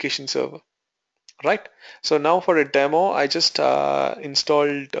application server. Right. So now for a demo, I just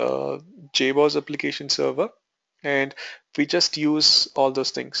installed JBoss application server and we just use all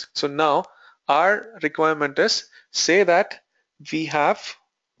those things. So now our requirement is say that we have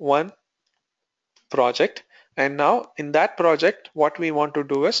one project and now in that project, what we want to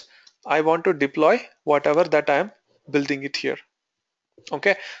do is I want to deploy whatever that I'm building it here.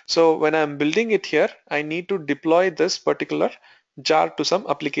 Okay. So when I'm building it here, I need to deploy this particular jar to some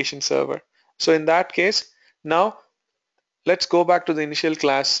application server. So in that case, now let's go back to the initial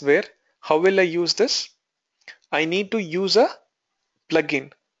class where how will I use this? I need to use a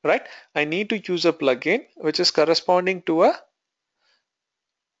plugin, right? I need to use a plugin which is corresponding to a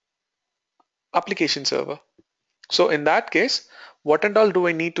application server. So in that case, what and all do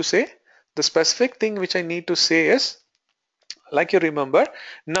I need to say? The specific thing which I need to say is, like you remember,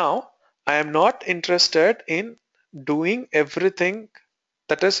 now I am not interested in doing everything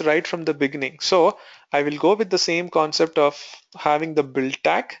that is right from the beginning. So I will go with the same concept of having the build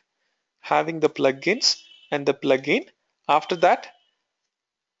tag, having the plugins and the plugin. After that,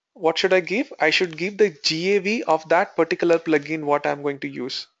 what should I give? I should give the GAV of that particular plugin what I'm going to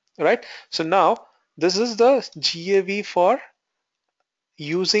use, right? So now this is the GAV for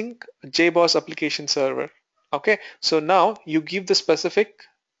using JBoss application server. Okay, so now you give the specific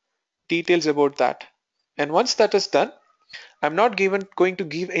details about that. And once that is done, I'm not going to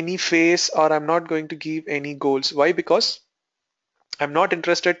give any face or I'm not going to give any goals. Why? Because I'm not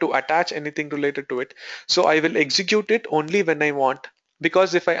interested to attach anything related to it. So I will execute it only when I want.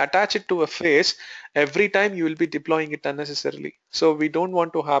 Because if I attach it to a phase, every time you will be deploying it unnecessarily. So we don't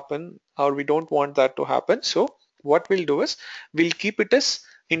want to happen or we don't want that to happen. So what we'll do is we'll keep it as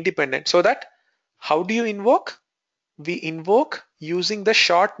independent so that how do you invoke? We invoke using the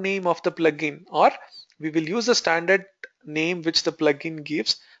short name of the plugin or we will use the standard name which the plugin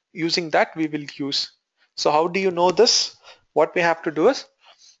gives. Using that we will use. So how do you know this? What we have to do is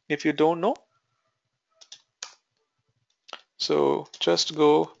if you don't know, so just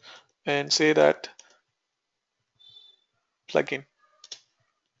go and say that plugin.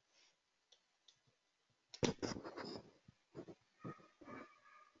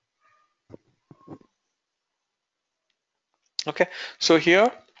 Okay, so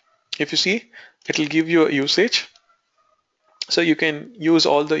here if you see it will give you a usage, so you can use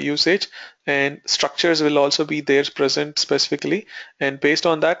all the usage and structures will also be there present specifically, and based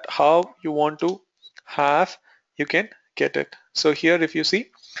on that how you want to have you can get it. So here if you see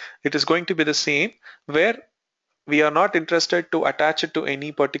it is going to be the same where we are not interested to attach it to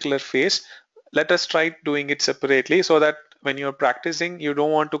any particular phase. Let us try doing it separately so that when you're practicing you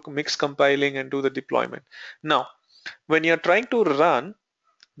don't want to mix compiling and do the deployment. Now when you're trying to run,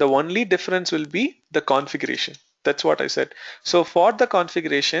 the only difference will be the configuration. That's what I said. So for the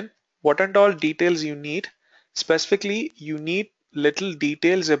configuration, what and all details you need, specifically you need little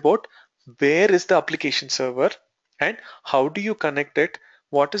details about where is the application server and how do you connect it,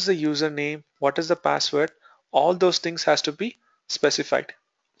 what is the username, what is the password, all those things has to be specified.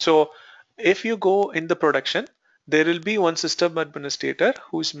 So if you go in the production, there will be one system administrator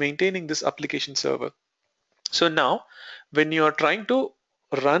who is maintaining this application server. So now when you are trying to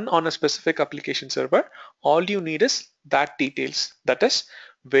run on a specific application server, all you need is that details. That is,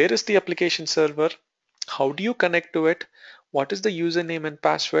 where is the application server? How do you connect to it? What is the username and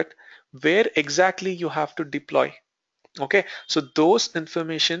password? Where exactly you have to deploy? Okay, so those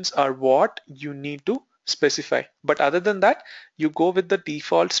informations are what you need to specify. But other than that, you go with the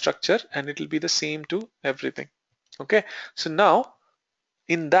default structure and it will be the same to everything. Okay, so now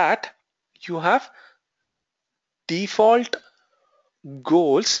in that you have default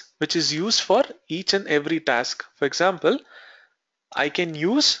goals which is used for each and every task. For example, I can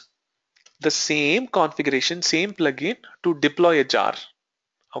use the same configuration, same plugin to deploy a jar.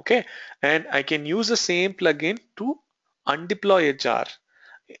 Okay, and I can use the same plugin to undeploy a jar.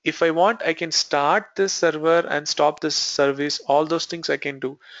 If I want, I can start this server and stop this service. All those things I can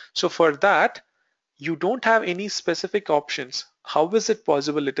do. So for that, you don't have any specific options. How is it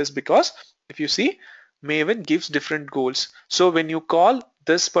possible? It is because if you see, Maven gives different goals. So when you call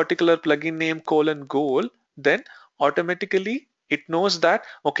this particular plugin name colon goal, then automatically it knows that,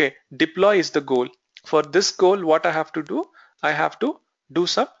 okay, deploy is the goal. For this goal, what I have to do? I have to do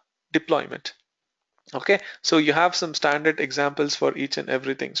some deployment. Okay, so you have some standard examples for each and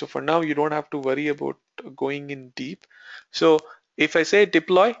everything. So for now, you don't have to worry about going in deep. So if I say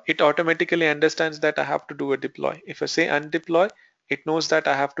deploy, it automatically understands that I have to do a deploy. If I say undeploy, it knows that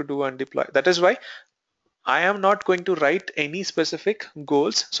I have to do undeploy. That is why I am not going to write any specific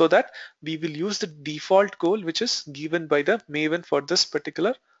goals, so that we will use the default goal which is given by the Maven for this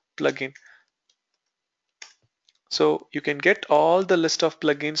particular plugin. So you can get all the list of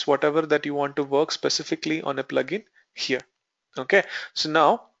plugins, whatever that you want to work specifically on a plugin here. Okay, so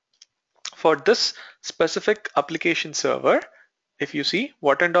now for this specific application server, if you see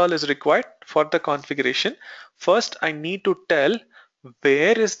what and all is required for the configuration, first I need to tell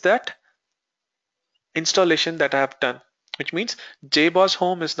where is that installation that I have done, which means JBoss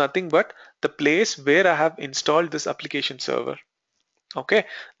home is nothing but the place where I have installed this application server. Okay,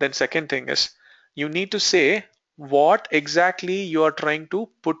 then second thing is you need to say what exactly you are trying to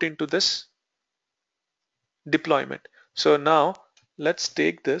put into this deployment. So now let's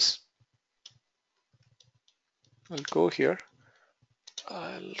take this. I'll go here.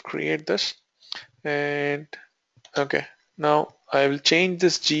 I'll create this and okay. Now I will change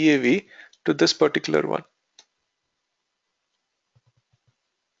this GAV to this particular one.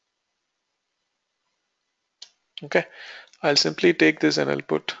 Okay. I'll simply take this and I'll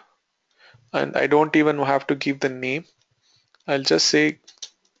put, and I don't even have to give the name. I'll just say,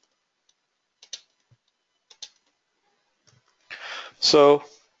 so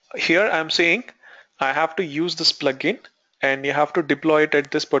here I'm saying I have to use this plugin and you have to deploy it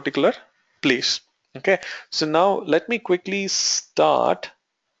at this particular place. Okay, so now let me quickly start.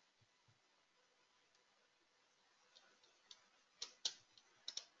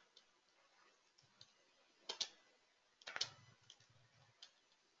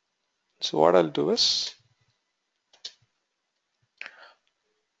 So what I'll do is,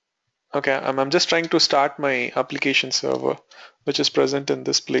 okay, I'm just trying to start my application server, which is present in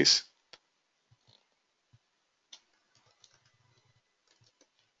this place.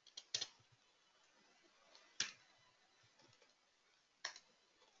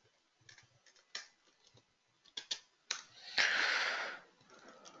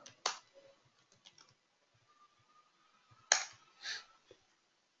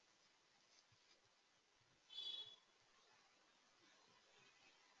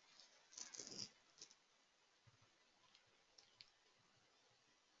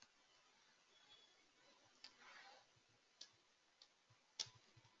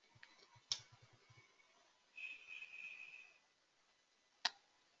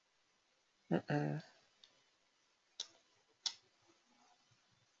 Mm-mm.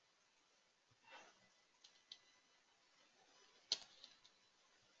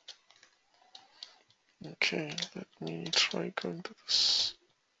 Okay, let me try going to this.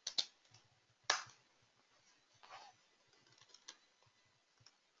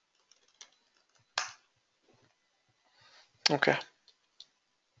 Okay,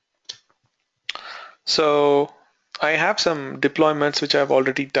 so I have some deployments which I've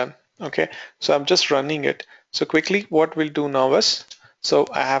already done. Okay, so I'm just running it. So quickly, what we'll do now is, so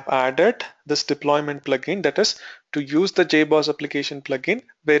I have added this deployment plugin, that is to use the JBoss application plugin,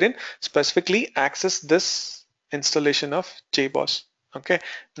 wherein specifically access this installation of JBoss. Okay,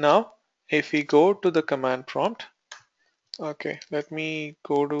 now if we go to the command prompt, okay, let me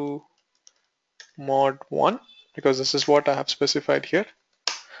go to mod 1 because this is what I have specified here.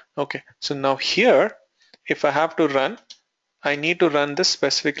 Okay, so now here, if I have to run, I need to run this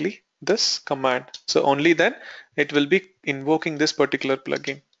specifically, this command. So only then it will be invoking this particular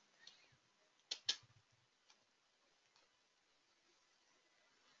plugin.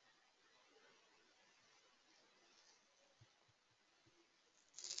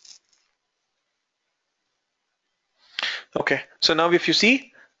 Okay, so now if you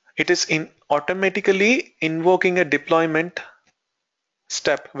see, it is in automatically invoking a deployment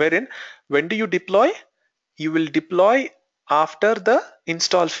step wherein when do you deploy? You will deploy after the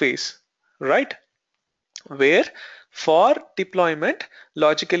install phase, right? Where for deployment,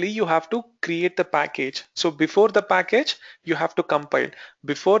 logically you have to create the package. So before the package, you have to compile.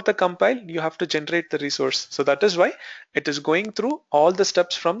 Before the compile, you have to generate the resource. So that is why it is going through all the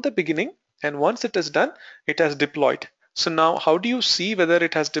steps from the beginning. And once it is done, it has deployed. So now how do you see whether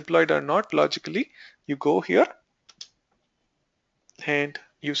it has deployed or not? Logically, you go here and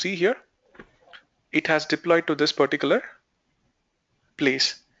you see here, it has deployed to this particular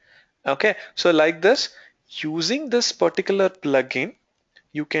place. Okay, so like this, using this particular plugin,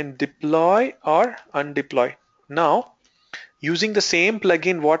 you can deploy or undeploy. Now, using the same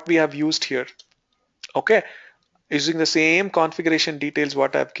plugin what we have used here, okay, using the same configuration details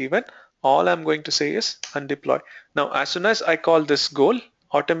what I've given, all I'm going to say is undeploy. Now, as soon as I call this goal,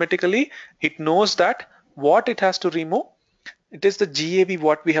 automatically it knows that what it has to remove, it is the GAV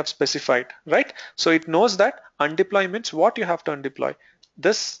what we have specified, right? So it knows that undeploy means what you have to undeploy.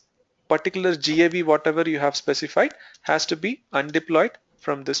 This particular GAV whatever you have specified has to be undeployed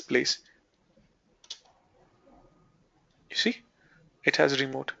from this place. You see, it has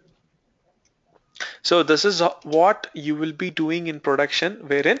removed. So this is what you will be doing in production,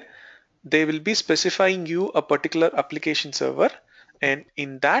 wherein they will be specifying you a particular application server, and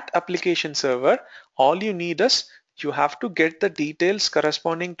in that application server, all you need is you have to get the details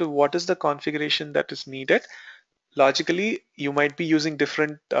corresponding to what is the configuration that is needed. Logically, you might be using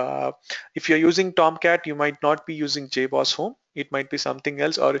different, if you're using Tomcat, you might not be using JBoss Home. It might be something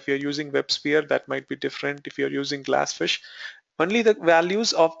else, or if you're using WebSphere, that might be different. If you're using Glassfish, only the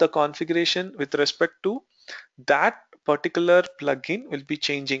values of the configuration with respect to that particular plugin will be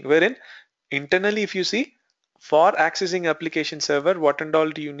changing, wherein internally if you see, for accessing application server, what and all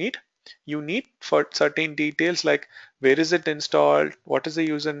do you need? You need for certain details like where is it installed, what is the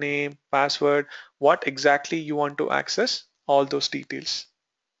username, password, what exactly you want to access, all those details.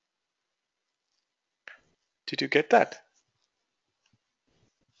 Did you get that?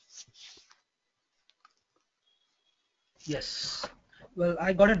 Yes. Well,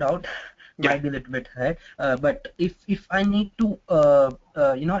 I got it out. Yeah, Might be a little bit hard, but if I need to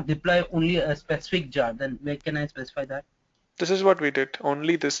deploy only a specific jar, then where can I specify that? this is what we did,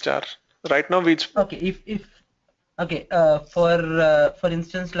 only this jar. Right now we Okay, if okay, for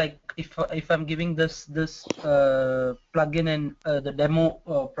instance, like if I'm giving this plugin and the demo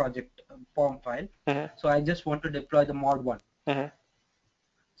project form file, Mhm, so I just want to deploy the mod one. mhm.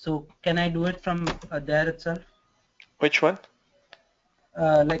 So can I do it from there itself? Which one?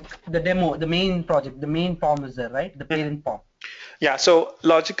 Like the demo, the main project, the main form is there, right? The Mhm. parent form. Yeah, so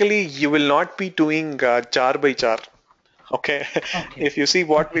logically you will not be doing jar by jar. Okay, Okay. if you see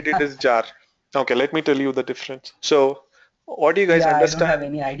what we Okay. did is jar. Okay, let me tell you the difference. So what do you guys Yeah, I don't understand? have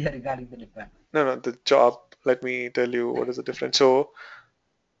any idea regarding the deployment. No, no, the job. Let me tell you what is the difference. So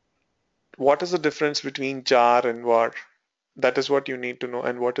what is the difference between jar and var? That is what you need to know.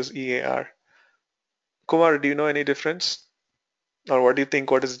 And what is EAR? Kumar, do you know any difference? Or what do you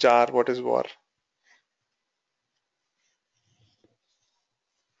think? What is jar? What is var?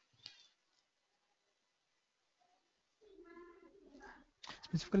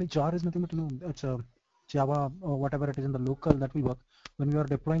 Specifically, jar is nothing but it's a Java or whatever it is in the local that will work. When we are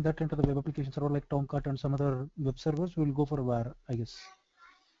deploying that into the web application server like Tomcat and some other web servers, we will go for a var, I guess.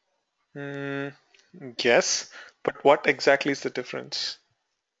 Mm, yes, but what exactly is the difference?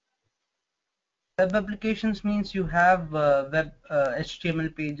 Web applications means you have web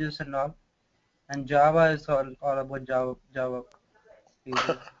HTML pages and all, and Java is all about Java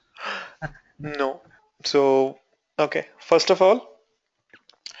pages. No. So, okay. First of all,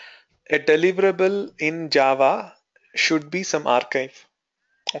 a deliverable in Java should be some archive.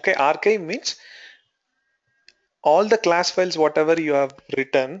 Okay, archive means all the class files whatever you have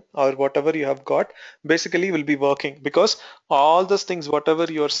written or whatever you have got basically will be working because all those things whatever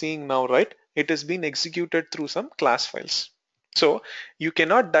you are seeing now, right, it has been executed through some class files. So you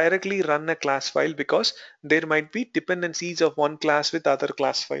cannot directly run a class file because there might be dependencies of one class with other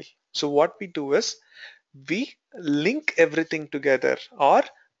class file. So what we do is we link everything together or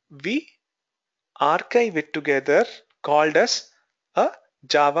we archive it together called as a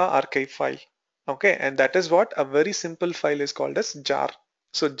Java archive file. Okay, and that is what a very simple file is called as jar.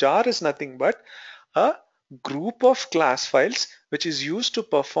 So jar is nothing but a group of class files which is used to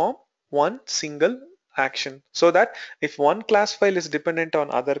perform one single action. So that if one class file is dependent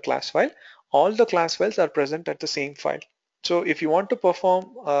on other class file, all the class files are present at the same file. So if you want to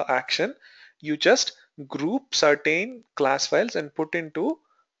perform action, you just group certain class files and put into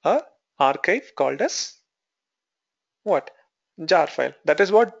a archive called as what? Jar file. That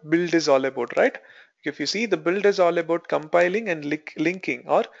is what build is all about, right? If you see, the build is all about compiling and linking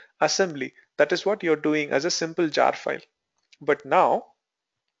or assembly. That is what you're doing as a simple jar file. But now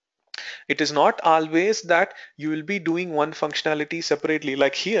it is not always that you will be doing one functionality separately.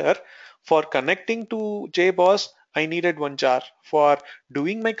 Like here, for connecting to JBoss, I needed one jar. For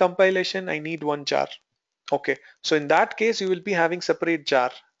doing my compilation, I need one jar. Okay, so in that case, you will be having separate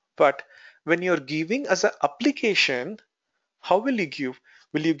jar. But when you're giving as an application, how will you give?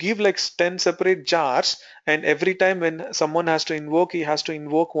 Will you give like 10 separate jars and every time when someone has to invoke, he has to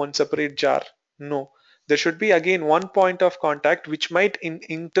invoke one separate jar? No. There should be again one point of contact which might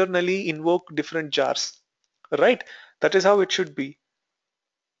internally invoke different jars, right? That is how it should be.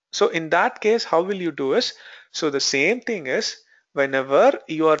 So in that case, how will you do is, so the same thing is whenever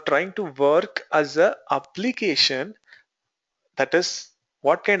you are trying to work as a application, that is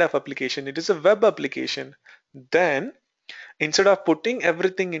what kind of application? It is a web application. Then instead of putting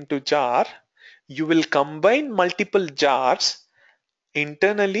everything into jar, you will combine multiple jars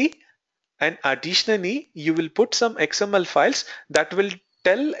internally and additionally you will put some XML files that will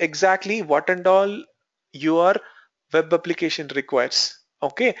tell exactly what and all your web application requires.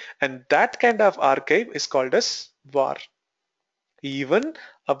 Okay, and that kind of archive is called as var. Even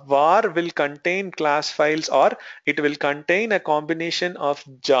a var will contain class files or it will contain a combination of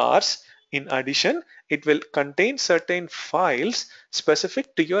jars. In addition, it will contain certain files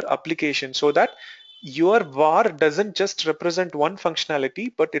specific to your application so that your var doesn't just represent one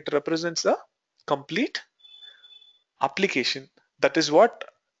functionality, but it represents a complete application. That is what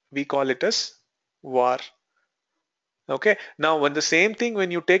we call it as var. Okay, now when the same thing,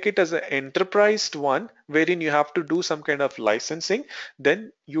 when you take it as an enterprise one, wherein you have to do some kind of licensing,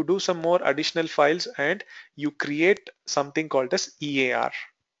 then you do some more additional files and you create something called as EAR.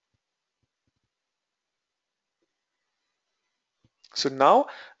 So now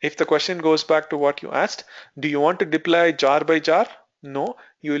if the question goes back to what you asked, do you want to deploy jar by jar? No,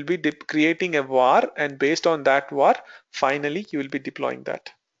 you will be creating a var and based on that var, finally you will be deploying that.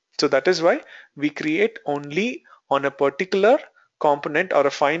 So that is why we create only on a particular component or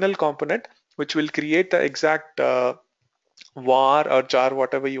a final component which will create the exact var or jar,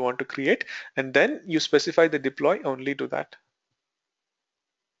 whatever you want to create, and then you specify the deploy only to that.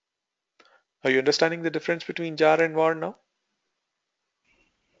 Are you understanding the difference between jar and var now?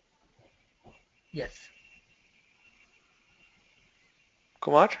 Yes.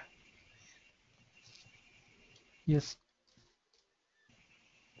 Kumar? Yes.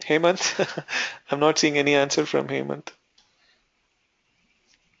 Hemant? I'm not seeing any answer from Hemant.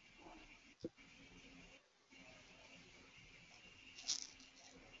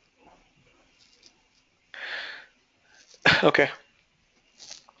 Okay.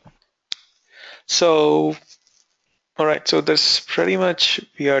 So, all right. So that's pretty much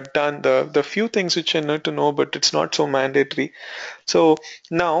we are done. The few things which I need to know, but it's not so mandatory. So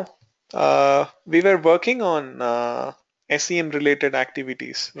now we were working on SEM related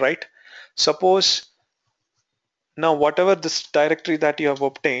activities, right? Suppose now whatever this directory that you have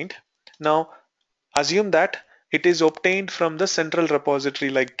obtained, now assume that it is obtained from the central repository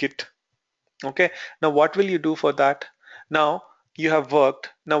like Git. Okay, now what will you do for that? Now you have worked.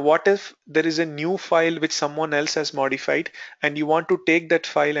 Now what if there is a new file which someone else has modified and you want to take that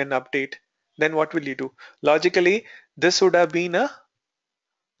file and update? Then what will you do? Logically, this would have been a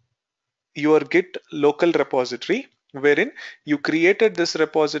your Git local repository wherein you created this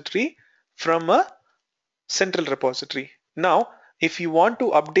repository from a central repository. Now, if you want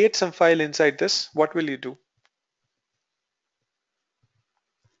to update some file inside this, what will you do?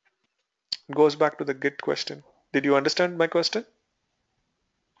 It goes back to the Git question. Did you understand my question?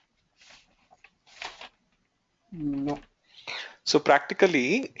 No. So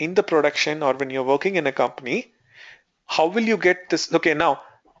practically in the production or when you're working in a company, how will you get this? Okay, now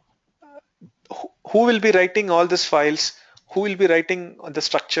who will be writing all these files? Who will be writing the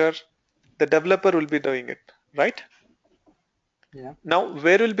structure? The developer will be doing it, right? Yeah. Now,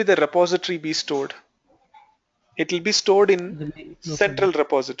 where will be the repository be stored? It will be stored in Locally. central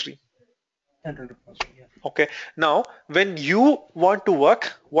repository. Central repository. Yeah. Okay. Now, when you want to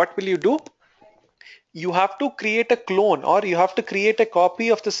work, what will you do? You have to create a clone or you have to create a copy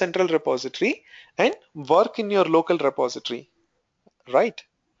of the central repository and work in your local repository, right?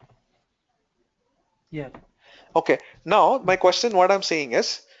 Yeah. Okay, now my question, what I'm saying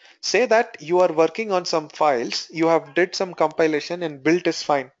is, say that you are working on some files, you have did some compilation and built is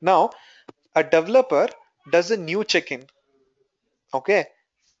fine. Now, a developer does a new check-in, okay?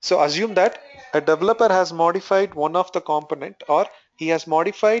 So assume that a developer has modified one of the component, or he has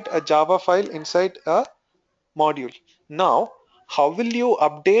modified a Java file inside a module. Now, how will you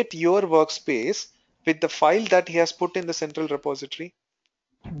update your workspace with the file that he has put in the central repository?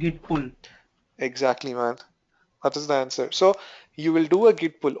 Git pull. Exactly, man. That is the answer. So you will do a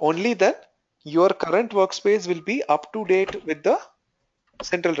git pull. Only then your current workspace will be up to date with the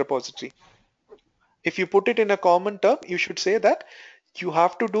central repository. If you put it in a common term, you should say that you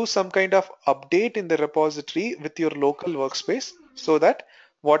have to do some kind of update in the repository with your local workspace so that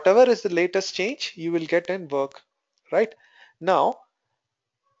whatever is the latest change, you will get and work, right? Now,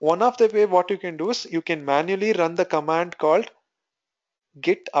 one of the way what you can do is you can manually run the command called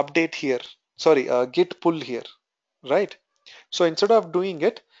git update here. Sorry, git pull here, right? So instead of doing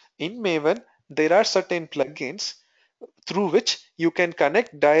it in Maven, there are certain plugins through which you can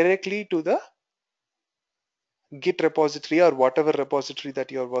connect directly to the Git repository or whatever repository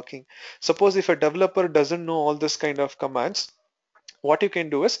that you're working. Suppose if a developer doesn't know all this kind of commands, what you can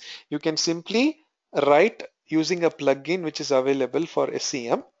do is you can simply write using a plugin which is available for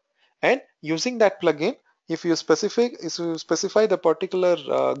SCM, and using that plugin, if you specify the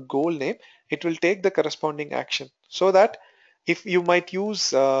particular goal name, it will take the corresponding action. So that if you might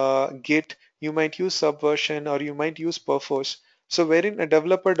use Git, you might use Subversion, or you might use Perforce. So wherein a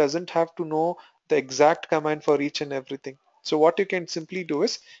developer doesn't have to know the exact command for each and everything. So what you can simply do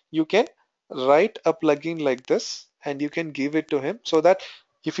is you can write a plugin like this and you can give it to him, so that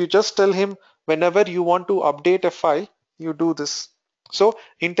if you just tell him whenever you want to update a file, you do this. So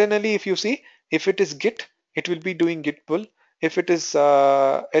internally, if you see, if it is Git, it will be doing Git pull. If it is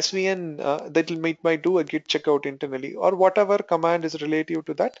SVN, that will might do a Git checkout internally, or whatever command is relative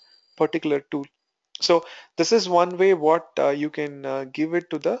to that particular tool. So this is one way what you can give it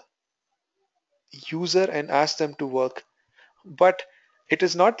to the user and ask them to work. But it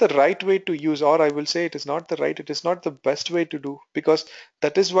is not the right way to use, or I will say it is not the best way to do, because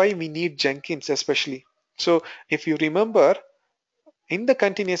that is why we need Jenkins especially. So if you remember, in the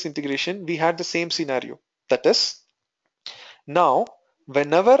continuous integration, we had the same scenario. That is, now,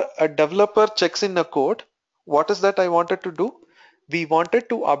 whenever a developer checks in a code, what is that I wanted to do? We wanted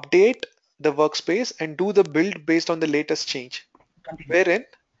to update the workspace and do the build based on the latest change. Continue. Wherein,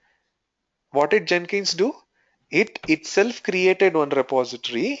 what did Jenkins do? It itself created one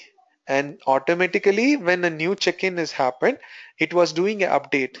repository, and automatically when a new check-in has happened, it was doing an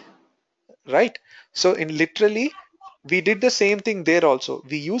update, right? So in literally, we did the same thing there also.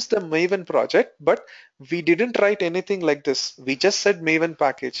 We used the Maven project, but we didn't write anything like this. We just said Maven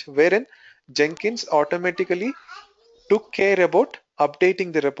package, wherein Jenkins automatically took care about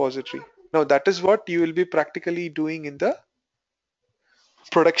updating the repository. Now that is what you will be practically doing in the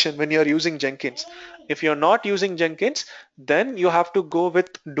production when you're using Jenkins. If you're not using Jenkins, then you have to go with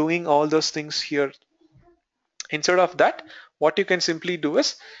doing all those things here. Instead of that, what you can simply do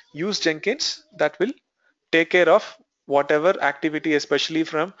is use Jenkins. That will take care of whatever activity, especially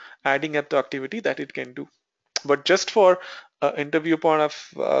from adding up the activity that it can do. But just for interview point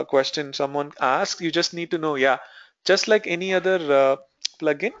of question, someone asks, you just need to know, yeah, just like any other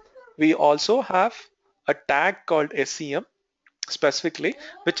plugin, we also have a tag called SCM specifically,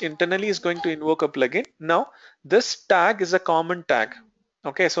 which internally is going to invoke a plugin. Now, this tag is a common tag.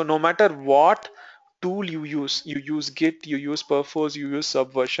 Okay, so no matter what tool you use Git, you use Perforce, you use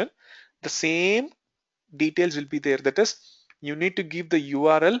Subversion, the same details will be there. That is, you need to give the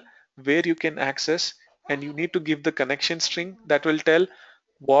URL where you can access, and you need to give the connection string that will tell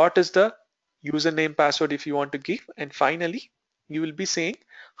what is the username password if you want to give, and finally you will be saying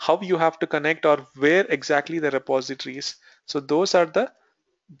how you have to connect or where exactly the repository is. So those are the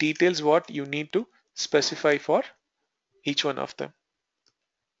details what you need to specify for each one of them.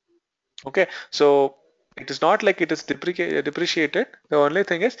 Okay, so it is not like it is depreciated. The only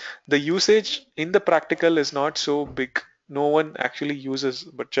thing is the usage in the practical is not so big. No one actually uses,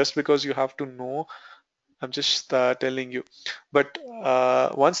 but just because you have to know, I'm just telling you. But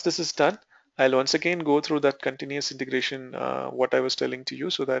once this is done, I'll once again go through that continuous integration, what I was telling to you,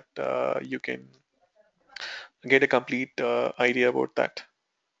 so that you can get a complete idea about that.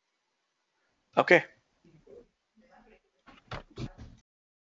 Okay.